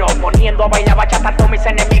los tiros. Poniendo a bailar bachata a todos mis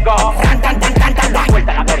enemigos. Ran tan tan tan tan. La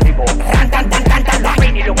vuelta la vertigo. Ran tan tan tan tan. La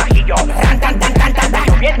y los gajillos. Ran tan tan tan tan.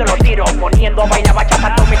 Lloviendo los tiros. Poniendo a bailar bachata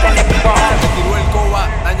a todos mis enemigos. Te tiró el coba,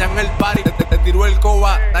 dañan el party. Te tiró el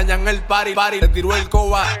coba, dañan el party. Te tiró el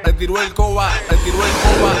coba, te tiró el coba. Te tiró el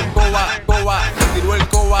coba. Te tiró el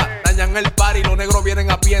coba, dañan el party. Los negros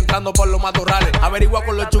vienen a pie entrando por los matorrales. Averigua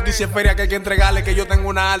con los chukis si es feria que hay que entregarle. Que yo tengo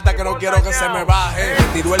una alta que no quiero que se me baje. Te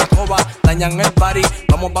tiró el coba, dañan el party.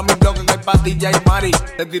 Vamos pa' mi bloque que hay patilla y mari.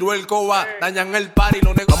 Te tiró el coba, dañan el party.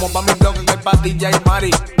 Los negros, vamos pa' mi bloque que hay patilla y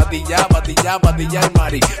mari. Patilla, patilla, patilla y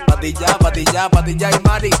mari. Patilla, patilla, patilla y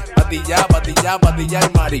mari. Patilla, patilla, patilla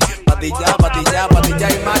y mari. Patilla, patilla, patilla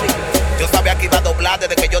y mari. Yo sabía que iba a doblar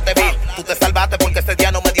desde que yo te vi. Tú te salvaste porque ese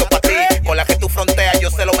día no me dio pa' ti. Con la que tú fronteas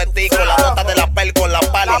yo se lo metí. Con la nota de la pel, con la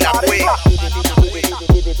pala y la Wii.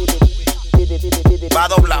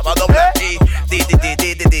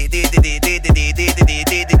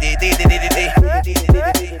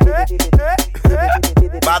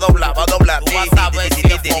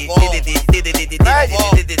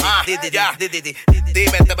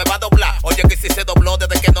 Dime, te me va a doblar. Oye, que si se dobló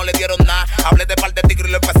desde que no le dieron nada. Hablé de par de tigres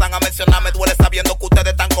y lo empiezan a mencionar. Me duele sabiendo que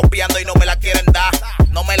ustedes están copiando y no me la quieren dar.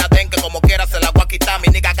 No me la den, que como quiera se la voy a quitar. Mi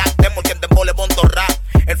nigga gasté porque en dembow le monto rap.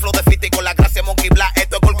 El flow de Fiti con la gracia Monkey Black.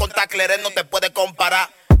 Esto es con contact clear, no te puede comparar.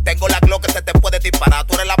 Tengo la Glock que se te puede disparar.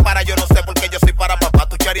 Tú eres la para, yo no sé por qué yo soy para papá.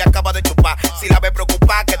 Tu chari acaba de chupar. Si la ves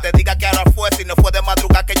preocupada, que te diga que ahora fue. Si no fue de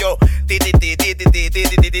madrugada que yo.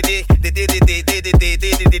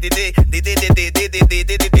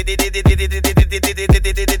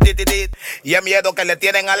 Y es miedo que le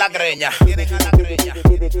tienen a la greña.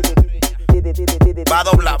 Va a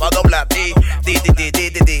doblar, va a doblar.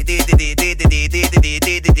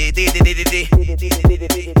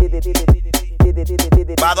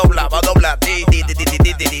 Va a doblar, va a doblar.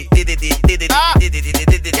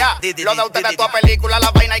 Lo de ustedes tu película,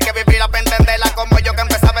 la vaina hay que vivirla para entenderla. Como yo que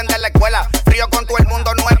empecé a vender la escuela. Frío con todo el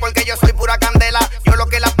mundo no es porque yo soy pura candela. Yo lo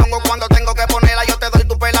que la pongo cuando tengo que ponerla. Yo te doy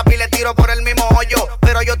tu pela y le tiro por el mismo hoyo.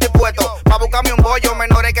 Pero yo estoy puesto pa' buscarme un bollo.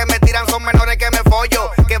 Menores que me tiran son menores que me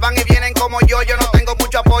follo. Que van y vienen como yo no tengo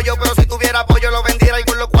mucho apoyo. Pero si tuviera apoyo lo vendiera y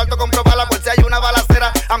con los cuartos compro balas por si hay una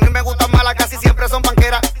balacera. A mí me gustan malas, casi siempre son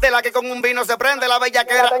panqueras. De la que con un vino se prende la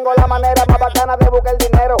bellaquera. Tengo la manera más bacana de buscar el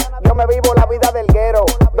dinero. Yo me vivo la vida del guero.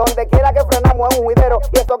 Donde quiera que frenamos es un juidero.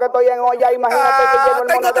 Y esto que estoy en olla, imagínate que llevo el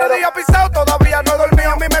tengo monedero. 3 días pisado, todavía no he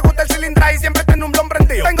dormido. A mí me gusta el cilindra y siempre tengo un blon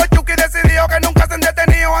prendido. Tengo Chucky decidido que nunca se han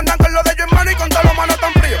detenido. Andan con lo de ellos en mano y con todos los manos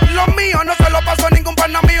tan fríos. Los míos no se lo pasó a ningún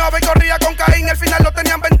pana mío. A ver, corría con Caín, al final lo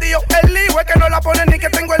tenían vendido. El lío es que no la ponen ni que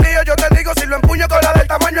tengo el lío. Yo te digo, si lo empuño con la del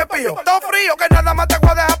tamaño espío. Todo frío que nada más te voy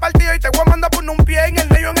a dejar partido. Y te voy a mandar por un pie en el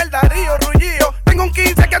lío, en el Darío, Rullío. Tengo un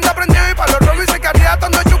 15 que anda prendido y para los robos y se candidato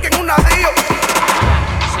ando Chucky en un nadío.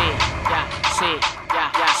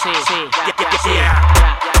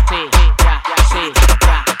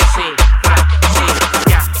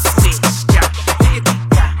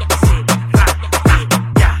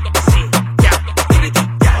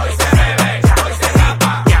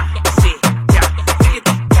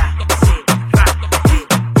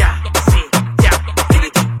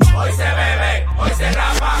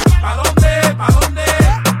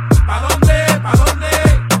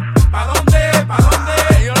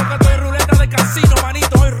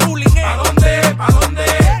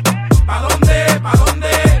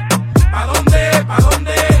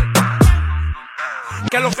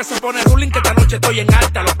 Estoy en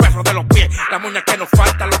alta, los perros de los pies, la moña que nos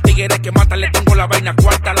falta, los tigres que matan, le tengo la vaina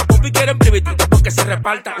cuarta. Los pupis quieren privitito porque se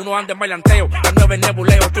reparta. Uno anda en bailanteo, la 9 en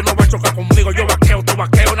nebuleo. Tú no vas a chocar conmigo, yo vaqueo, tú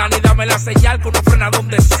vaqueo. Nani, dame la señal que uno frena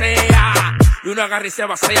donde sea. Y uno agarra y se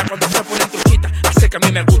vacía cuando se pone en truchita. Así que a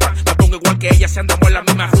mí me gusta, me pongo igual que ella, se andamos en la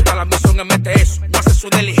misma ruta. La misión es meter eso, no hace su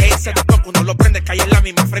diligencia. Después que uno lo prende, cae en la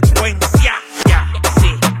misma frecuencia.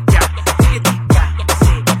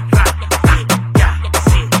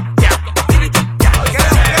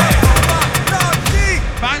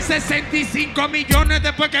 Van 65 millones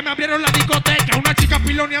después que me abrieron la discoteca. Una chica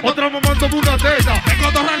piloneando, otro momento de una teta.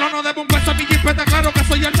 Tengo 2 relojes, no debo un peso a mi jipeta. Claro que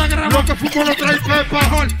soy el grama. Lo que fumo lo trae pepa.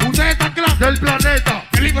 Mejor, ustedes están claros del planeta.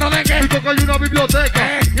 ¿El libro de qué? Digo que hay una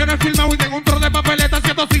biblioteca. Yo no he filmado y tengo un trozo de papeleta. Si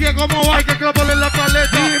esto sigue como va, hay que clavarle en la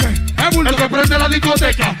paleta. Dime, es bulto el que prende la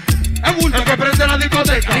discoteca. Es bulto el que prende la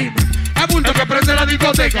discoteca. Dime, es bulto el que prende la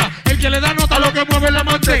discoteca. El que le da nota a lo que mueve la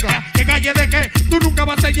manteca. ¿Qué calle de qué? Tú nunca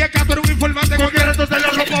vas a ser yeca, tú eres un informante. Cualquiera entonces la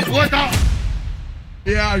ropa puesta.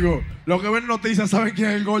 Y algo, los que ven noticias saben quién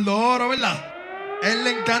es el Gordo Oro, ¿verdad? A él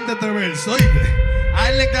le encanta este verso, ¿oíste? A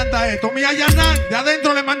él le encanta esto. Mira, Yanan, de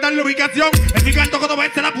adentro le mandan la ubicación. El gigante cuando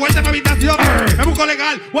vence la puerta de mi habitación. Me busco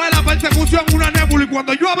legal, voy a la persecución, una nébula. Y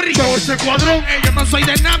cuando yo abrí todo ese cuadrón, yo no soy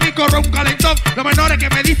dinámico, ron un calentón. Los menores que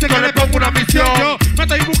me dicen que le pongo una misión. Yo me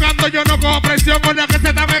estoy buscando, yo no cojo presión. Con la que se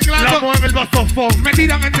está mezclando, la mueve el basofón. Me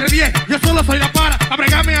tiran entre 10, yo solo soy la para.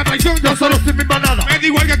 Abregame a traición, yo solo soy mi manada. Me da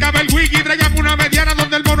igual que acabe el wiki, traigan una mediana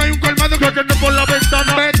donde el mono hay un colmado. Que ando por la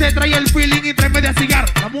ventana. Vete, trae el feeling y trae media cigarro.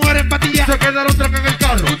 La mujer en patilla, se quedaron tranca en el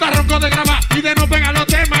carro. Tú estás ronco de grabar y de no pegar los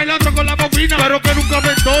temas. El otro con la bobina, pero que nunca me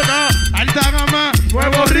entona. Alta gama,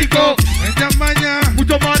 nuevo rico. En champaña,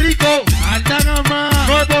 mucho marico. Alta gama,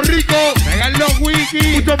 nuevo rico. Pegan los wiki,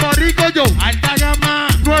 mucho marico yo. Alta gama,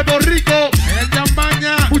 nuevo rico. En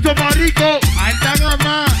champaña, mucho marico. Alta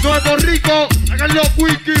gama, nuevo rico. Pegan los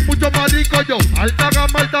wiki, mucho marico yo. Alta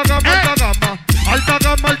gama, alta gama, alta gama. Alta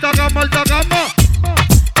gama, alta gama, alta gama.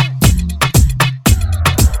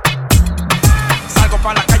 Salgo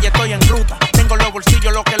pa' la calle, estoy en ruta. Tengo los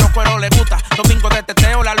bolsillos, lo que los cueros les gusta. Domingo de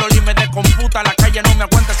teteo, la loli me descomputa. La calle no me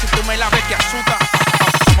aguanta, si tú me la ves te asusta.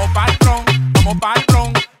 Vamos pa'l tron, vamos pa'l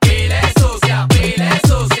tron. Pile sucia, pile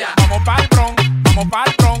sucia. Vamos pa'l tron, vamos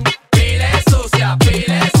pa'l tron. Pile sucia,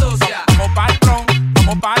 pile sucia.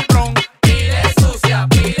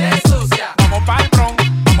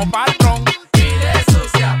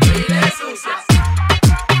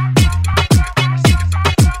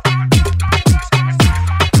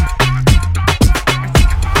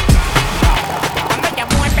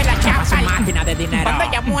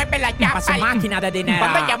 chapa su máquina de dinero.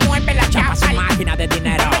 Cuando ella mueve la chapa su máquina de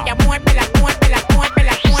dinero. Cuando ella mueve la, mueve la, mueve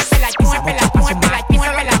la, mueve la, mueve la, mueve la,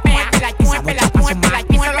 mueve la, mueve la, mueve la, mueve la,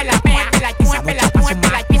 mueve la, mueve la, mueve la, mueve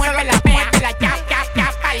la, mueve la, mueve la,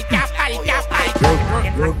 chapa y chapa y chapa y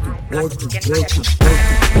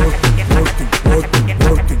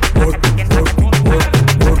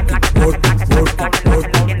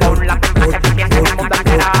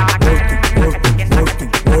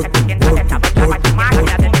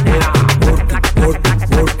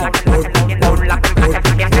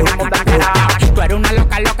Tú eres una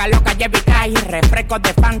loca, loca, loca, Jebicay. Refrescos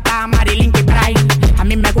de Fanta, Marilyn y Bray. A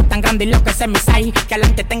mí me gustan grandes y lo que se me sai. Que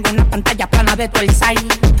adelante tengo una pantalla plana de todo el site.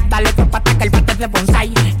 Dale tu pata que el bate de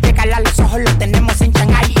bonsai. Llegale a los ojos, lo tenemos en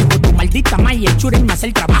Shanghai. Hijo tu maldita may, el churel me hace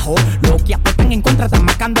el trabajo. Los que apuestan en contra están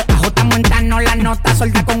marcando a J. Montano. La nota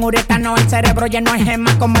solda con uretano. El cerebro lleno de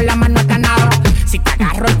gemas como la mano canado. Si te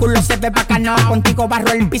agarro el culo se ve bacano. Contigo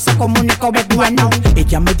barro el piso como un eco beguano.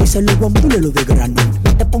 Ella me dice lo guambule lo de grano.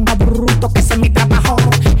 No te pongas bruto que ese es mi trabajo.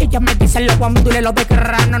 Ella me dice lo guambule lo de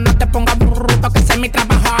grano. No te pongas bruto que ese es mi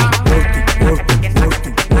trabajo.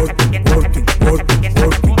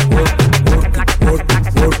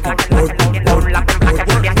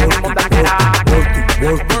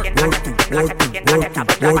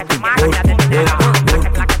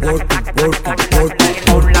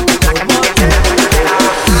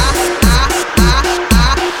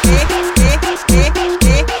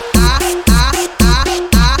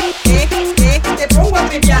 Te pongo a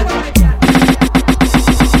brillar.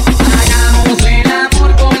 Hagamos el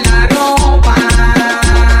amor con la ropa.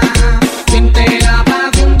 Siente la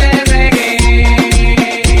pasión del reggae.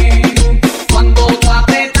 Cuando tú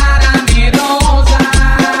apretaras mi rosa,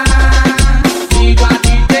 y yo a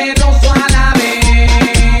ti te rozo a la vez.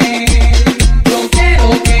 Yo quiero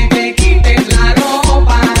que te quites la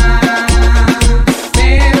ropa,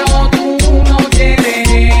 pero tú no quieres.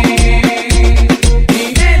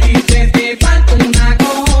 Y me dices que falta una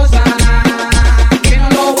cosa, que no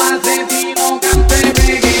lo haces si no cantes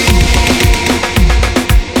reggae.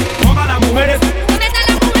 Todas las mujeres, ¿Dónde están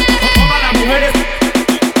las mujeres? todas las mujeres,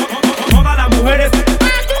 todas las mujeres,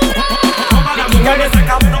 todas las mujeres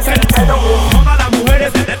sacándose el pelo, todas las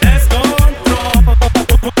mujeres descontrol,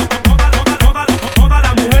 todas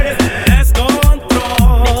las mujeres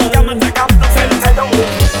descontrol, y llaman sacándose el pelo,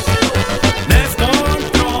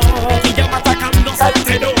 descontrol, y llaman sacándose el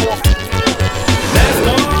pelo,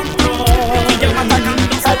 descontrol, y llaman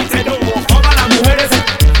sacándose el pelo, todas las mujeres.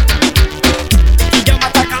 Y llama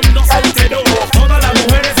atacando saltero. Todas las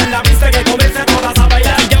mujeres en la pista que comiencen todas a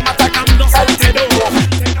bailar. Y llama atacando saltero.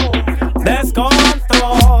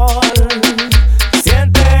 Descontrol.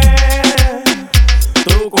 Siente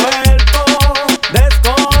tu cuerpo.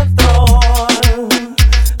 Descontrol.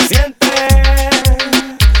 Siente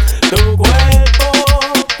tu cuerpo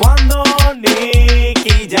cuando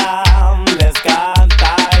Nicky Jam les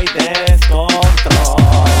canta y descontrol.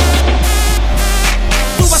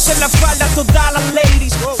 Tú vas en la falda todas las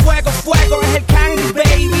ladies. Fuego, fuego es el candy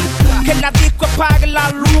baby. Que en la disco apague la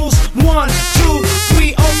luz. 1, 2,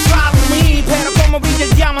 3, oh follow me. Pero como brilla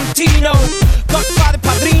el diamantino, Godfather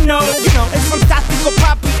padrino, you know, el fantástico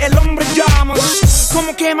papi, el hombre llamas.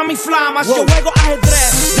 Como quema mis flamas, yo juego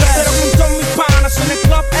ajedrez, pero con todos mis panas en el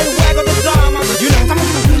club el juego de damas. You know, estamos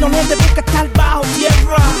tranquilos, no te busca estar bajo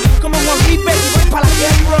tierra. Como Juan River y voy pa' la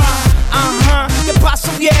guerra. Ajá, ¿qué pasa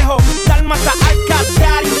viejo? Dálmata al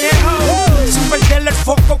cariñejo. Sin perderle el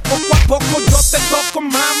foco, poco a poco yo te toco,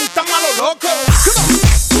 mami, estamos a lo loco.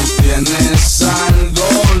 Tú tienes algo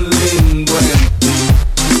lindo en ti,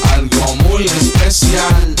 algo muy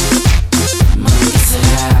especial.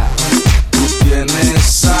 Tú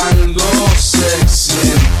tienes algo sexy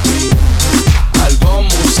en ti, algo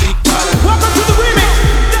musical.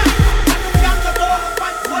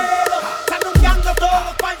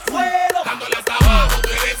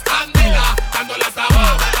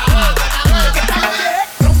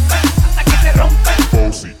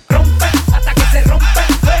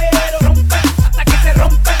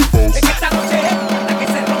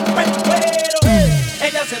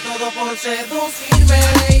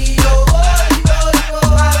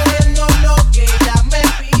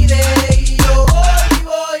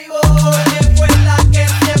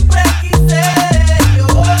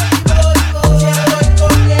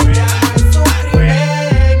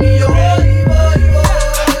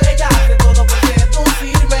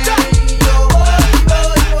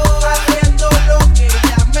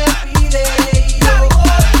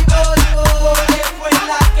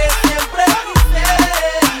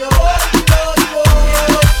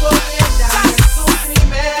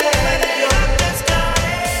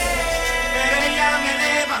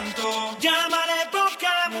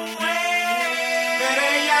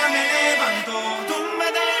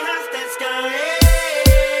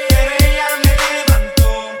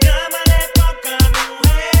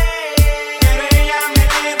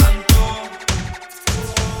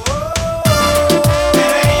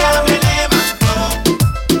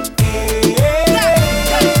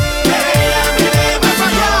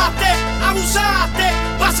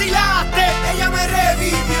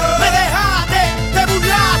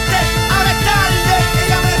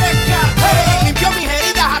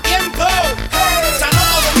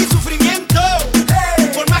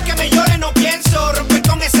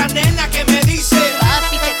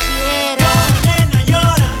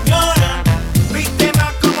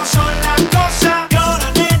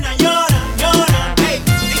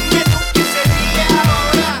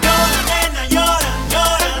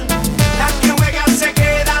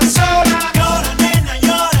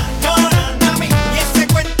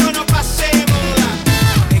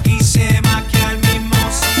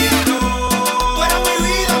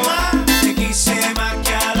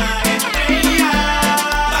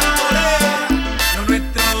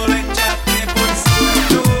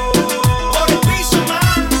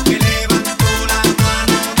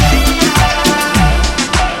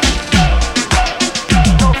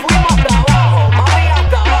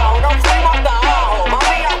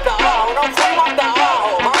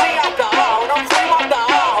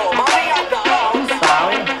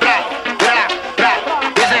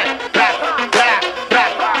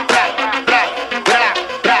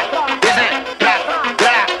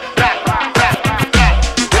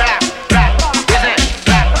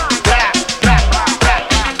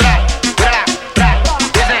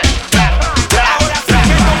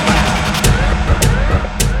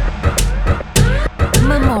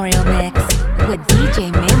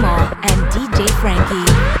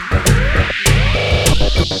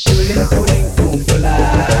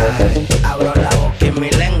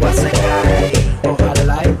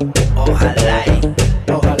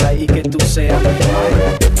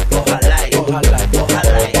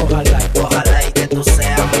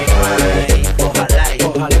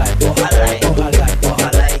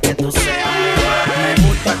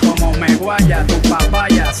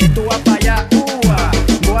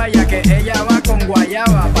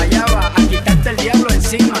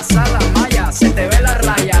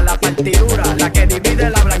 la que divide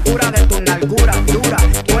la blancura de tu nalgura dura.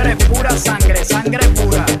 Tú eres pura sangre, sangre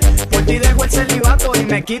pura. Por ti dejo el celibato y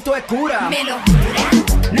me quito el cura. ¿Me lo jura?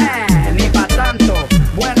 Nah, ni pa' tanto.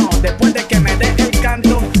 Bueno, después de que me dé el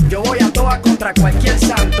canto, yo voy a toa contra cualquier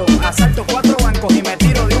santo. Asalto 4 bancos y me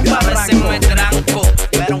tiro de un yo barranco. A veces me tranco,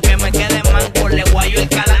 pero aunque me quede manco, le guayo el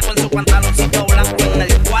calaco en su pantaloncito blanco, en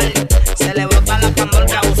el cual se le brota la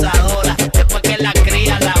pandorca abusadora. Después que la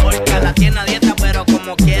cría, la horca, la tiene a dieta, pero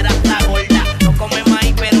como quiera está gorda. No come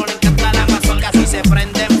maíz, pero le encanta la mazorca. Si se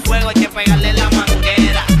prende en fuego hay que pegarle la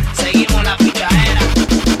manguera. Seguimos la pichadera.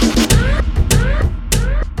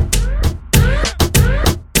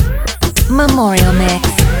 Memorial Mix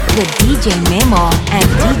with DJ Memo and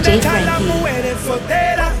DJ Frankie.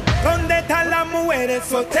 ¿Dónde están las mujeres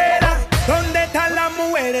solteras? ¿Dónde están las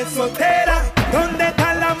mujeres solteras? ¿Dónde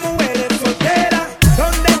están las mujeres solteras?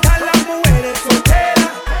 ¿Dónde están las mujeres solteras?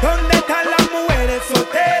 ¿Dónde están las mujeres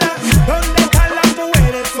solteras? ¿Dónde están las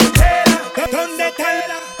mujeres solteras?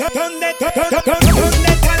 ¿Dónde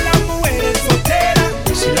están las mujeres solteras?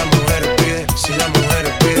 Si la mujer pide, si la mujer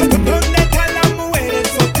pide. ¿Dónde están las mujeres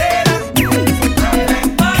solteras?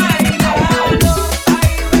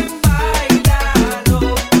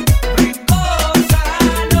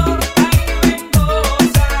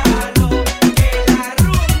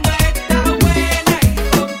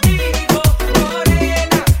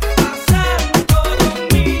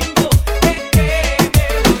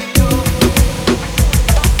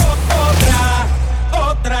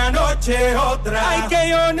 Otra. Ay, que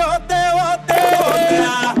yo no te bote.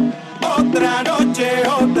 Otra noche,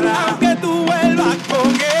 otra. Aunque tú vuelvas con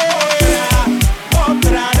él.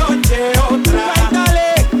 Otra noche, otra.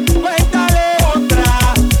 Cuéntale,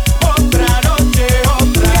 otra noche,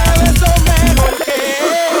 otra. Que beso mejor que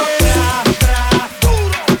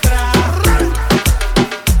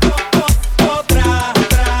otra.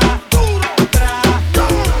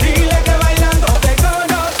 Dile que bailando te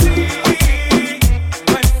conocí.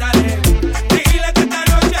 Dile que esta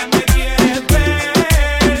noche me quieres ver.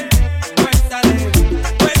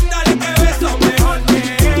 Cuéntale que beso mejor que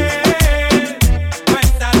él.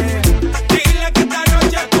 Dile que esta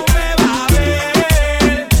noche tú me vas a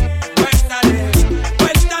ver.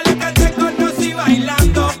 Cuéntale que te conocí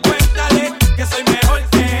bailando. Cuéntale que soy mejor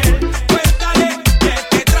que él. Cuéntale que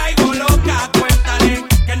te traigo loca. Cuéntale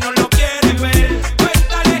que no lo quieres ver.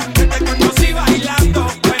 Cuéntale que te conocí bailando.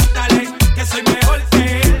 Cuéntale que soy mejor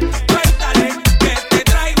que él. Cuéntale que te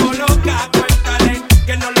traigo loca. Cuéntale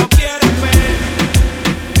que no lo quieres ver.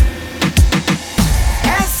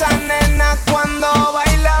 Esa nena cuando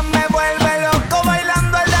baila me vuelve loco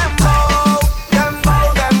bailando el dembow. Dembow,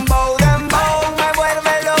 dembow, dembow. Me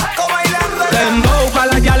vuelve loco bailando el Dembow pa'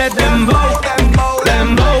 las yales, dembow.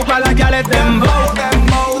 Dembow pa' las yales, dembow.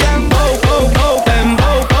 Dembow,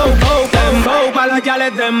 dembow pa' las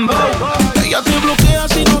yales, dembow. Ella te bloquea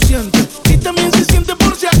si no siente y también se siente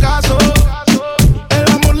por si acaso.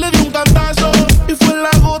 El amor le dio un cantazo y fue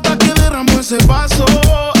la gota que derramó ese vaso.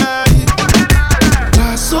 Ey.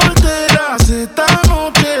 Las solteras esta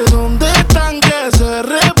noche, ¿dónde están? Que se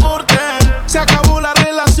reporten. Se acabó la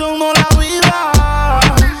relación, no la vida.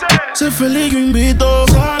 Sé feliz, yo invito.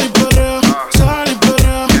 Sal y perrea, sal y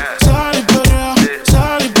perrea, sal y perrea,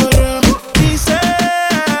 sal y perrea. Dice,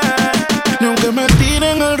 ni aunque me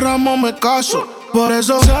tiren el ramo me caso. Por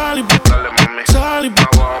eso sal y sal y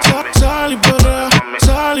sal y perrea,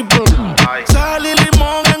 sal y perrea. Sal y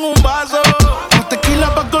limón en un vaso. Más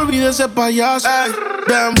tequila pa' que olvide ese payaso. Ey,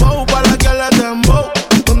 dembow para que le dembow.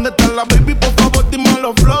 ¿Dónde está la baby? Por favor dime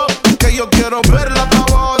los flow. Que yo quiero verla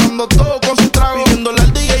abajo dando todo con su trago. Pidiéndole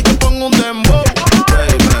al DJ que ponga un dembow.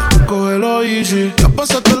 Baby, cógelo easy. Ya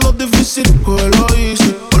pasaste lo difícil, cógelo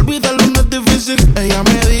easy. Olvídalo, no es difícil. Ella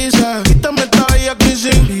me dice, quítame esta bella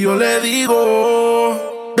crisis. Y yo le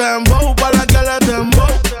digo, dembow para que le dembow.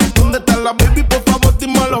 ¿Dónde está la baby? Por favor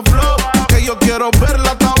dime los flow. Que yo quiero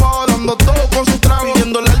verla abajo dando todo con su trago.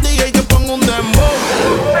 Pidiéndole al DJ que ponga un dembow.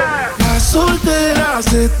 Las solteras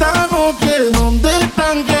esta noche, ¿dónde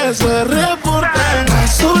están? Que se reporten.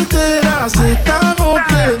 Las solteras esta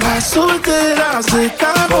noche, las solteras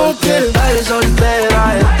esta noche. Estar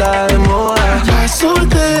soltera está de moda. Las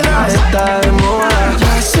solteras está de moda.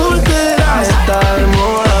 Las solteras está de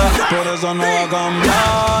moda. Por eso no va a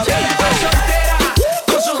cambiar.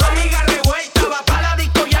 Con sus amigas revueltas, va pa' la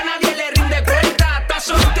disco, ya nadie le rinde cuenta. Está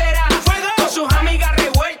soltera, con sus amigas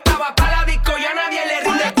revueltas, va pa' la disco, ya nadie le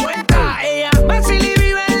rinde cuenta. Ella vacila y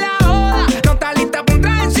vive en la joda, no está lista pa' un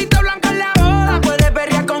trajecito blanco en la boda. Puede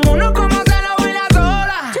perrear con uno como se lo baila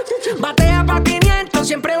sola. Batea pa' 500,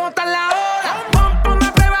 siempre bota en la hora. Ponme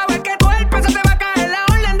a prueba, a ver qué cuerpo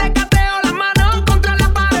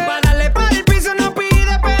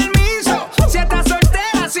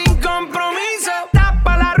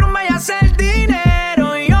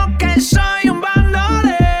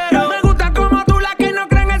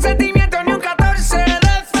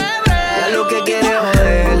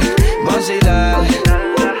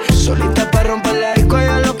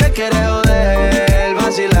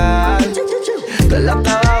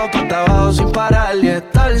hasta abajo sin parar. Y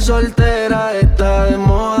estar soltera está de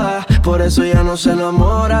moda, por eso ya no se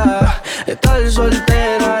enamora. Estar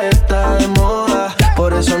soltera está de moda,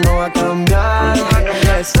 por eso no va a cambiar.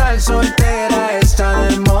 Estar soltera está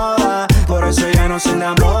de moda, por eso ya no se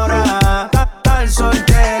enamora. Estar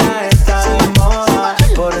soltera está de moda,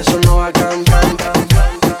 por eso no va a cambiar.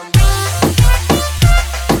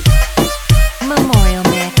 Memorial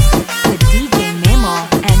Mix with DJ Memo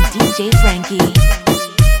and DJ Frankie.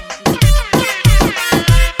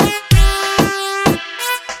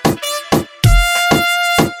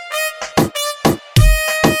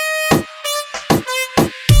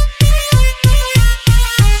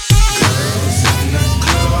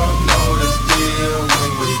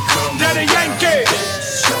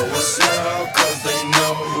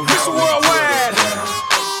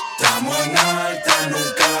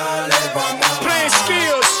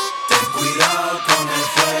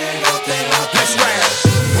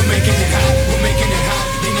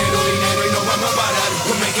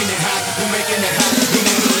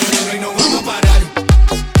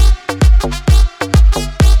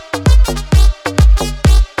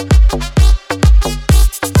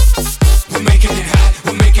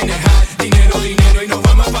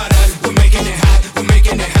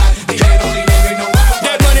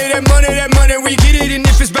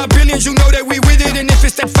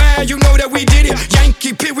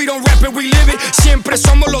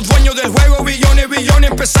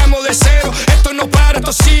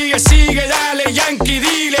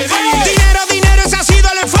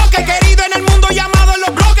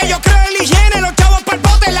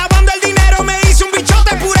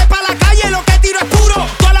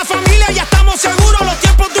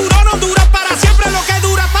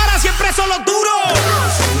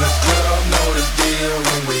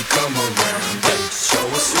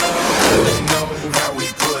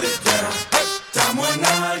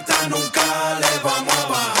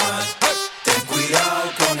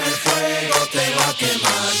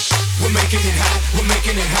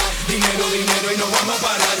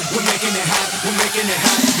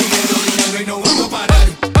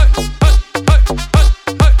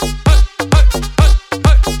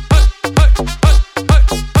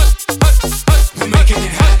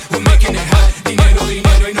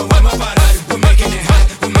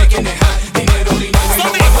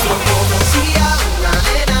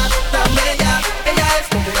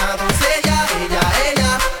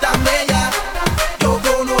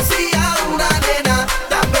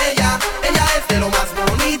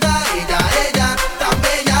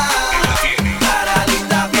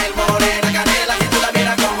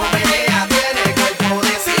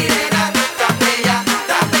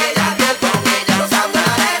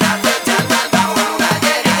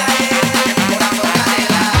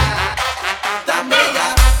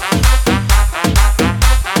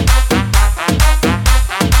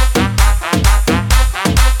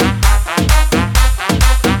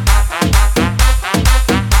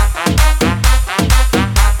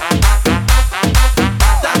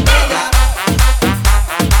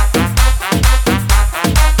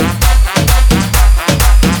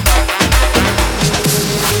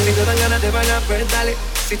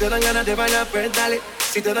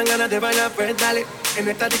 Si te dan ganas de bailar, pues dale. En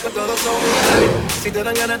esta disco todos son iguales. Si te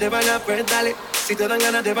dan ganas de bailar, pues dale. Si te dan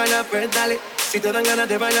ganas de bailar, pues dale. Si te dan ganas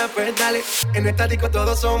de bailar, pues dale. En esta disco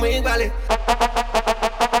todos son iguales.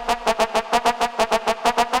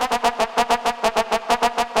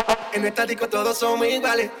 En esta disco todos son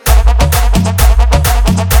iguales.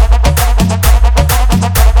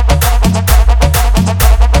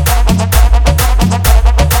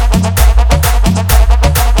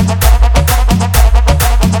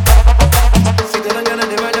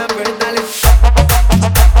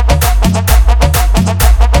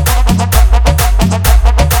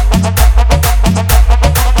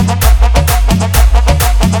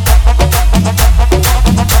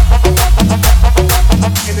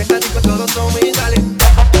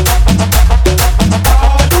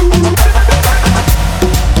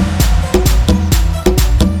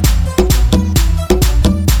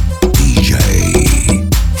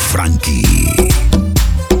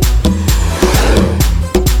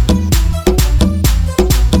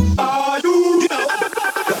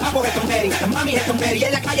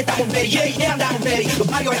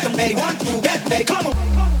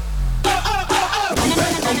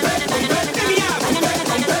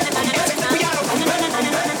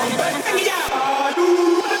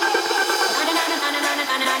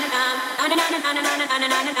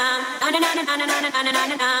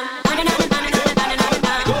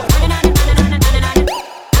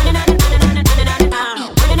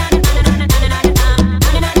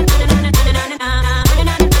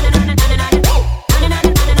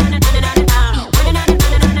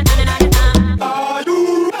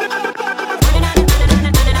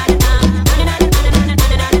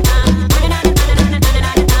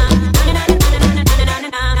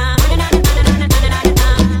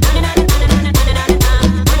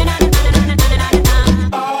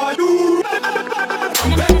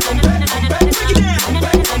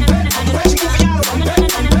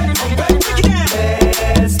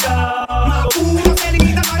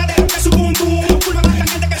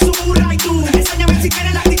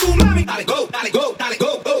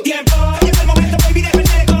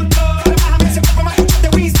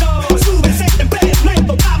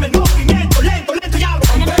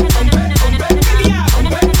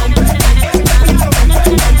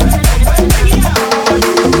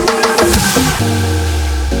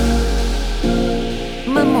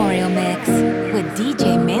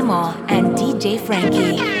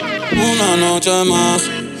 Frankie. Una noche más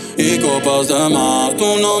y copas de más.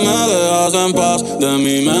 Tú no me dejas en paz, de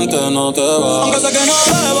mi mente no te vas. Aunque sé que no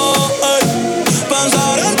debo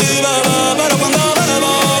pensar en ti, bebé, pero cuando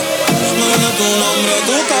bebo me viene tu nombre,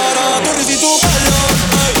 tu cara, tu risa y tu pelo.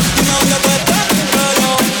 Dime dónde tú estás, pero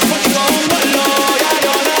contigo un vuelo. Ya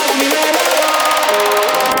yo nada, mi velero.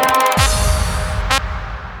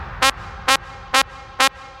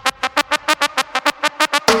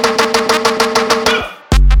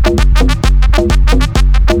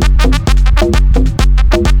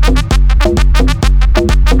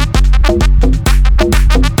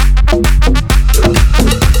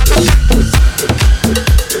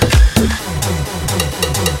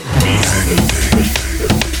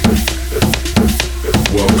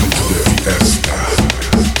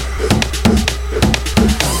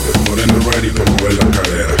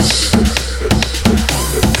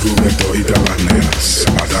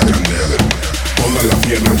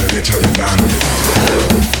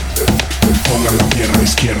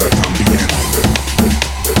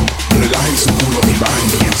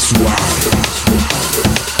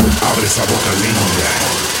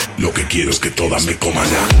 Quiero es que todas me coman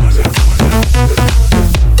ya.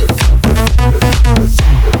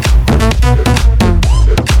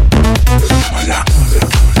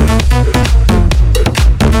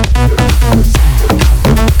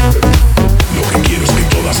 Lo que quiero es que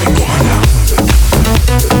todas me coman ya.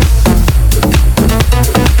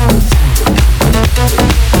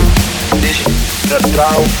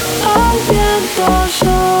 Al viento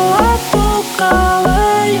soba tu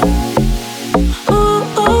cabello.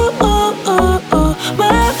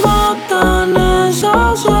 Me matan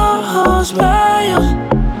esos ojos bellos.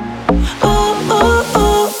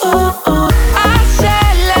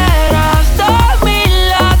 Aceleraste mis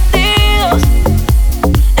latidos.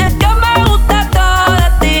 Es que me gusta todo de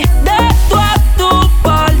ti. De tú a tu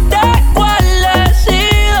parte, ¿cuál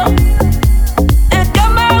decido? Es que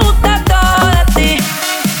me gusta todo de ti.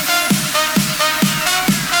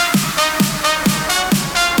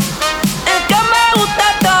 Es que me gusta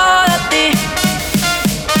todo de ti.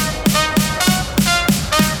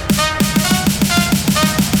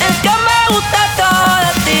 Es que me gusta todo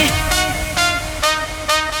de ti.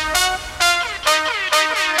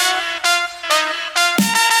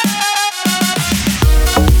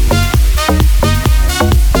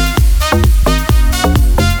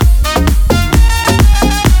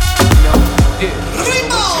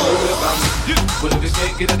 Well, if this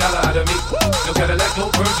can't get a dollar out of me, no Cadillac, no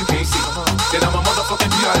birds you can't see, then I'm a motherfucking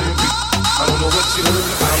P.I.M.P. I don't know what you heard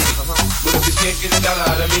about me. Well, if this can't get a dollar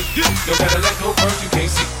out of me, no Cadillac, no birds you can't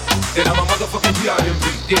see, then I'm a motherfucking P.I.M.P.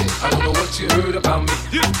 Yeah, I don't know what you heard about me.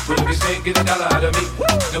 Well, if this can't get a dollar out of me,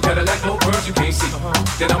 no Cadillac, no birds you can't see,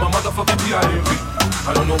 then I'm a motherfucking P.I.M.P.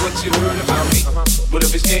 I don't know what you heard about me. Well,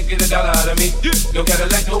 if this can't get a dollar out of me, no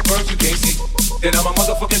Cadillac, no birds you can't see, then I'm a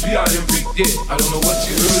motherfucking P.I.M.P. Yeah, I don't know what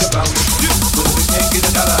you heard about me. Well, if this can't get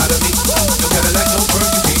a dollar out of me, no Cadillac, no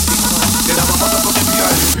birds you can't see, then I'm a motherfucking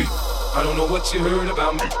P.I.M.P. I don't know what you heard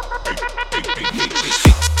about me.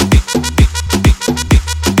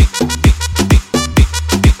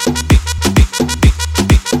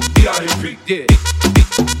 P.I.M.P. Yeah.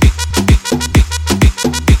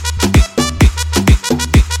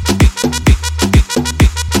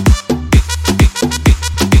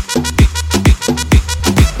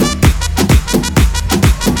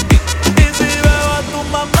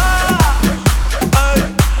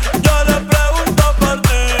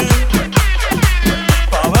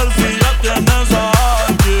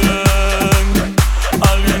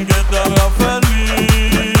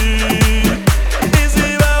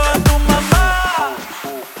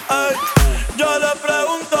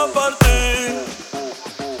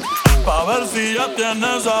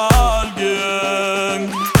 Tienes a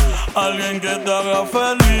alguien que te haga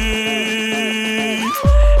feliz.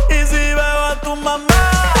 Y si veo a tu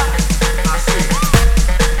mamá,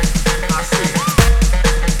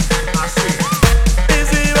 y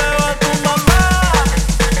si veo a tu mamá,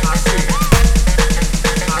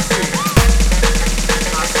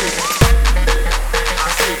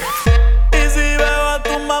 y si veo a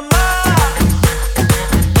tu mamá.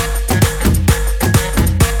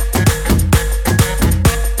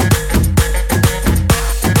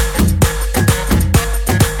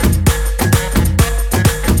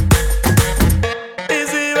 Y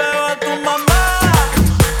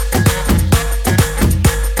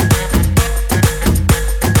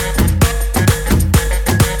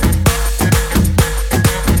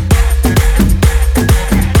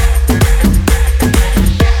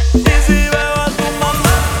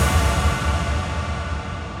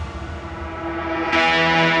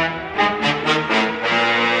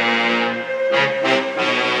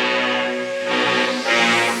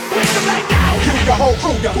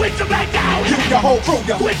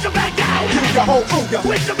back out. Use your whole Ruger.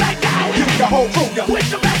 With the back out. Use your whole Ruger.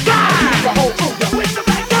 With the back out. Use your whole Ruger. With the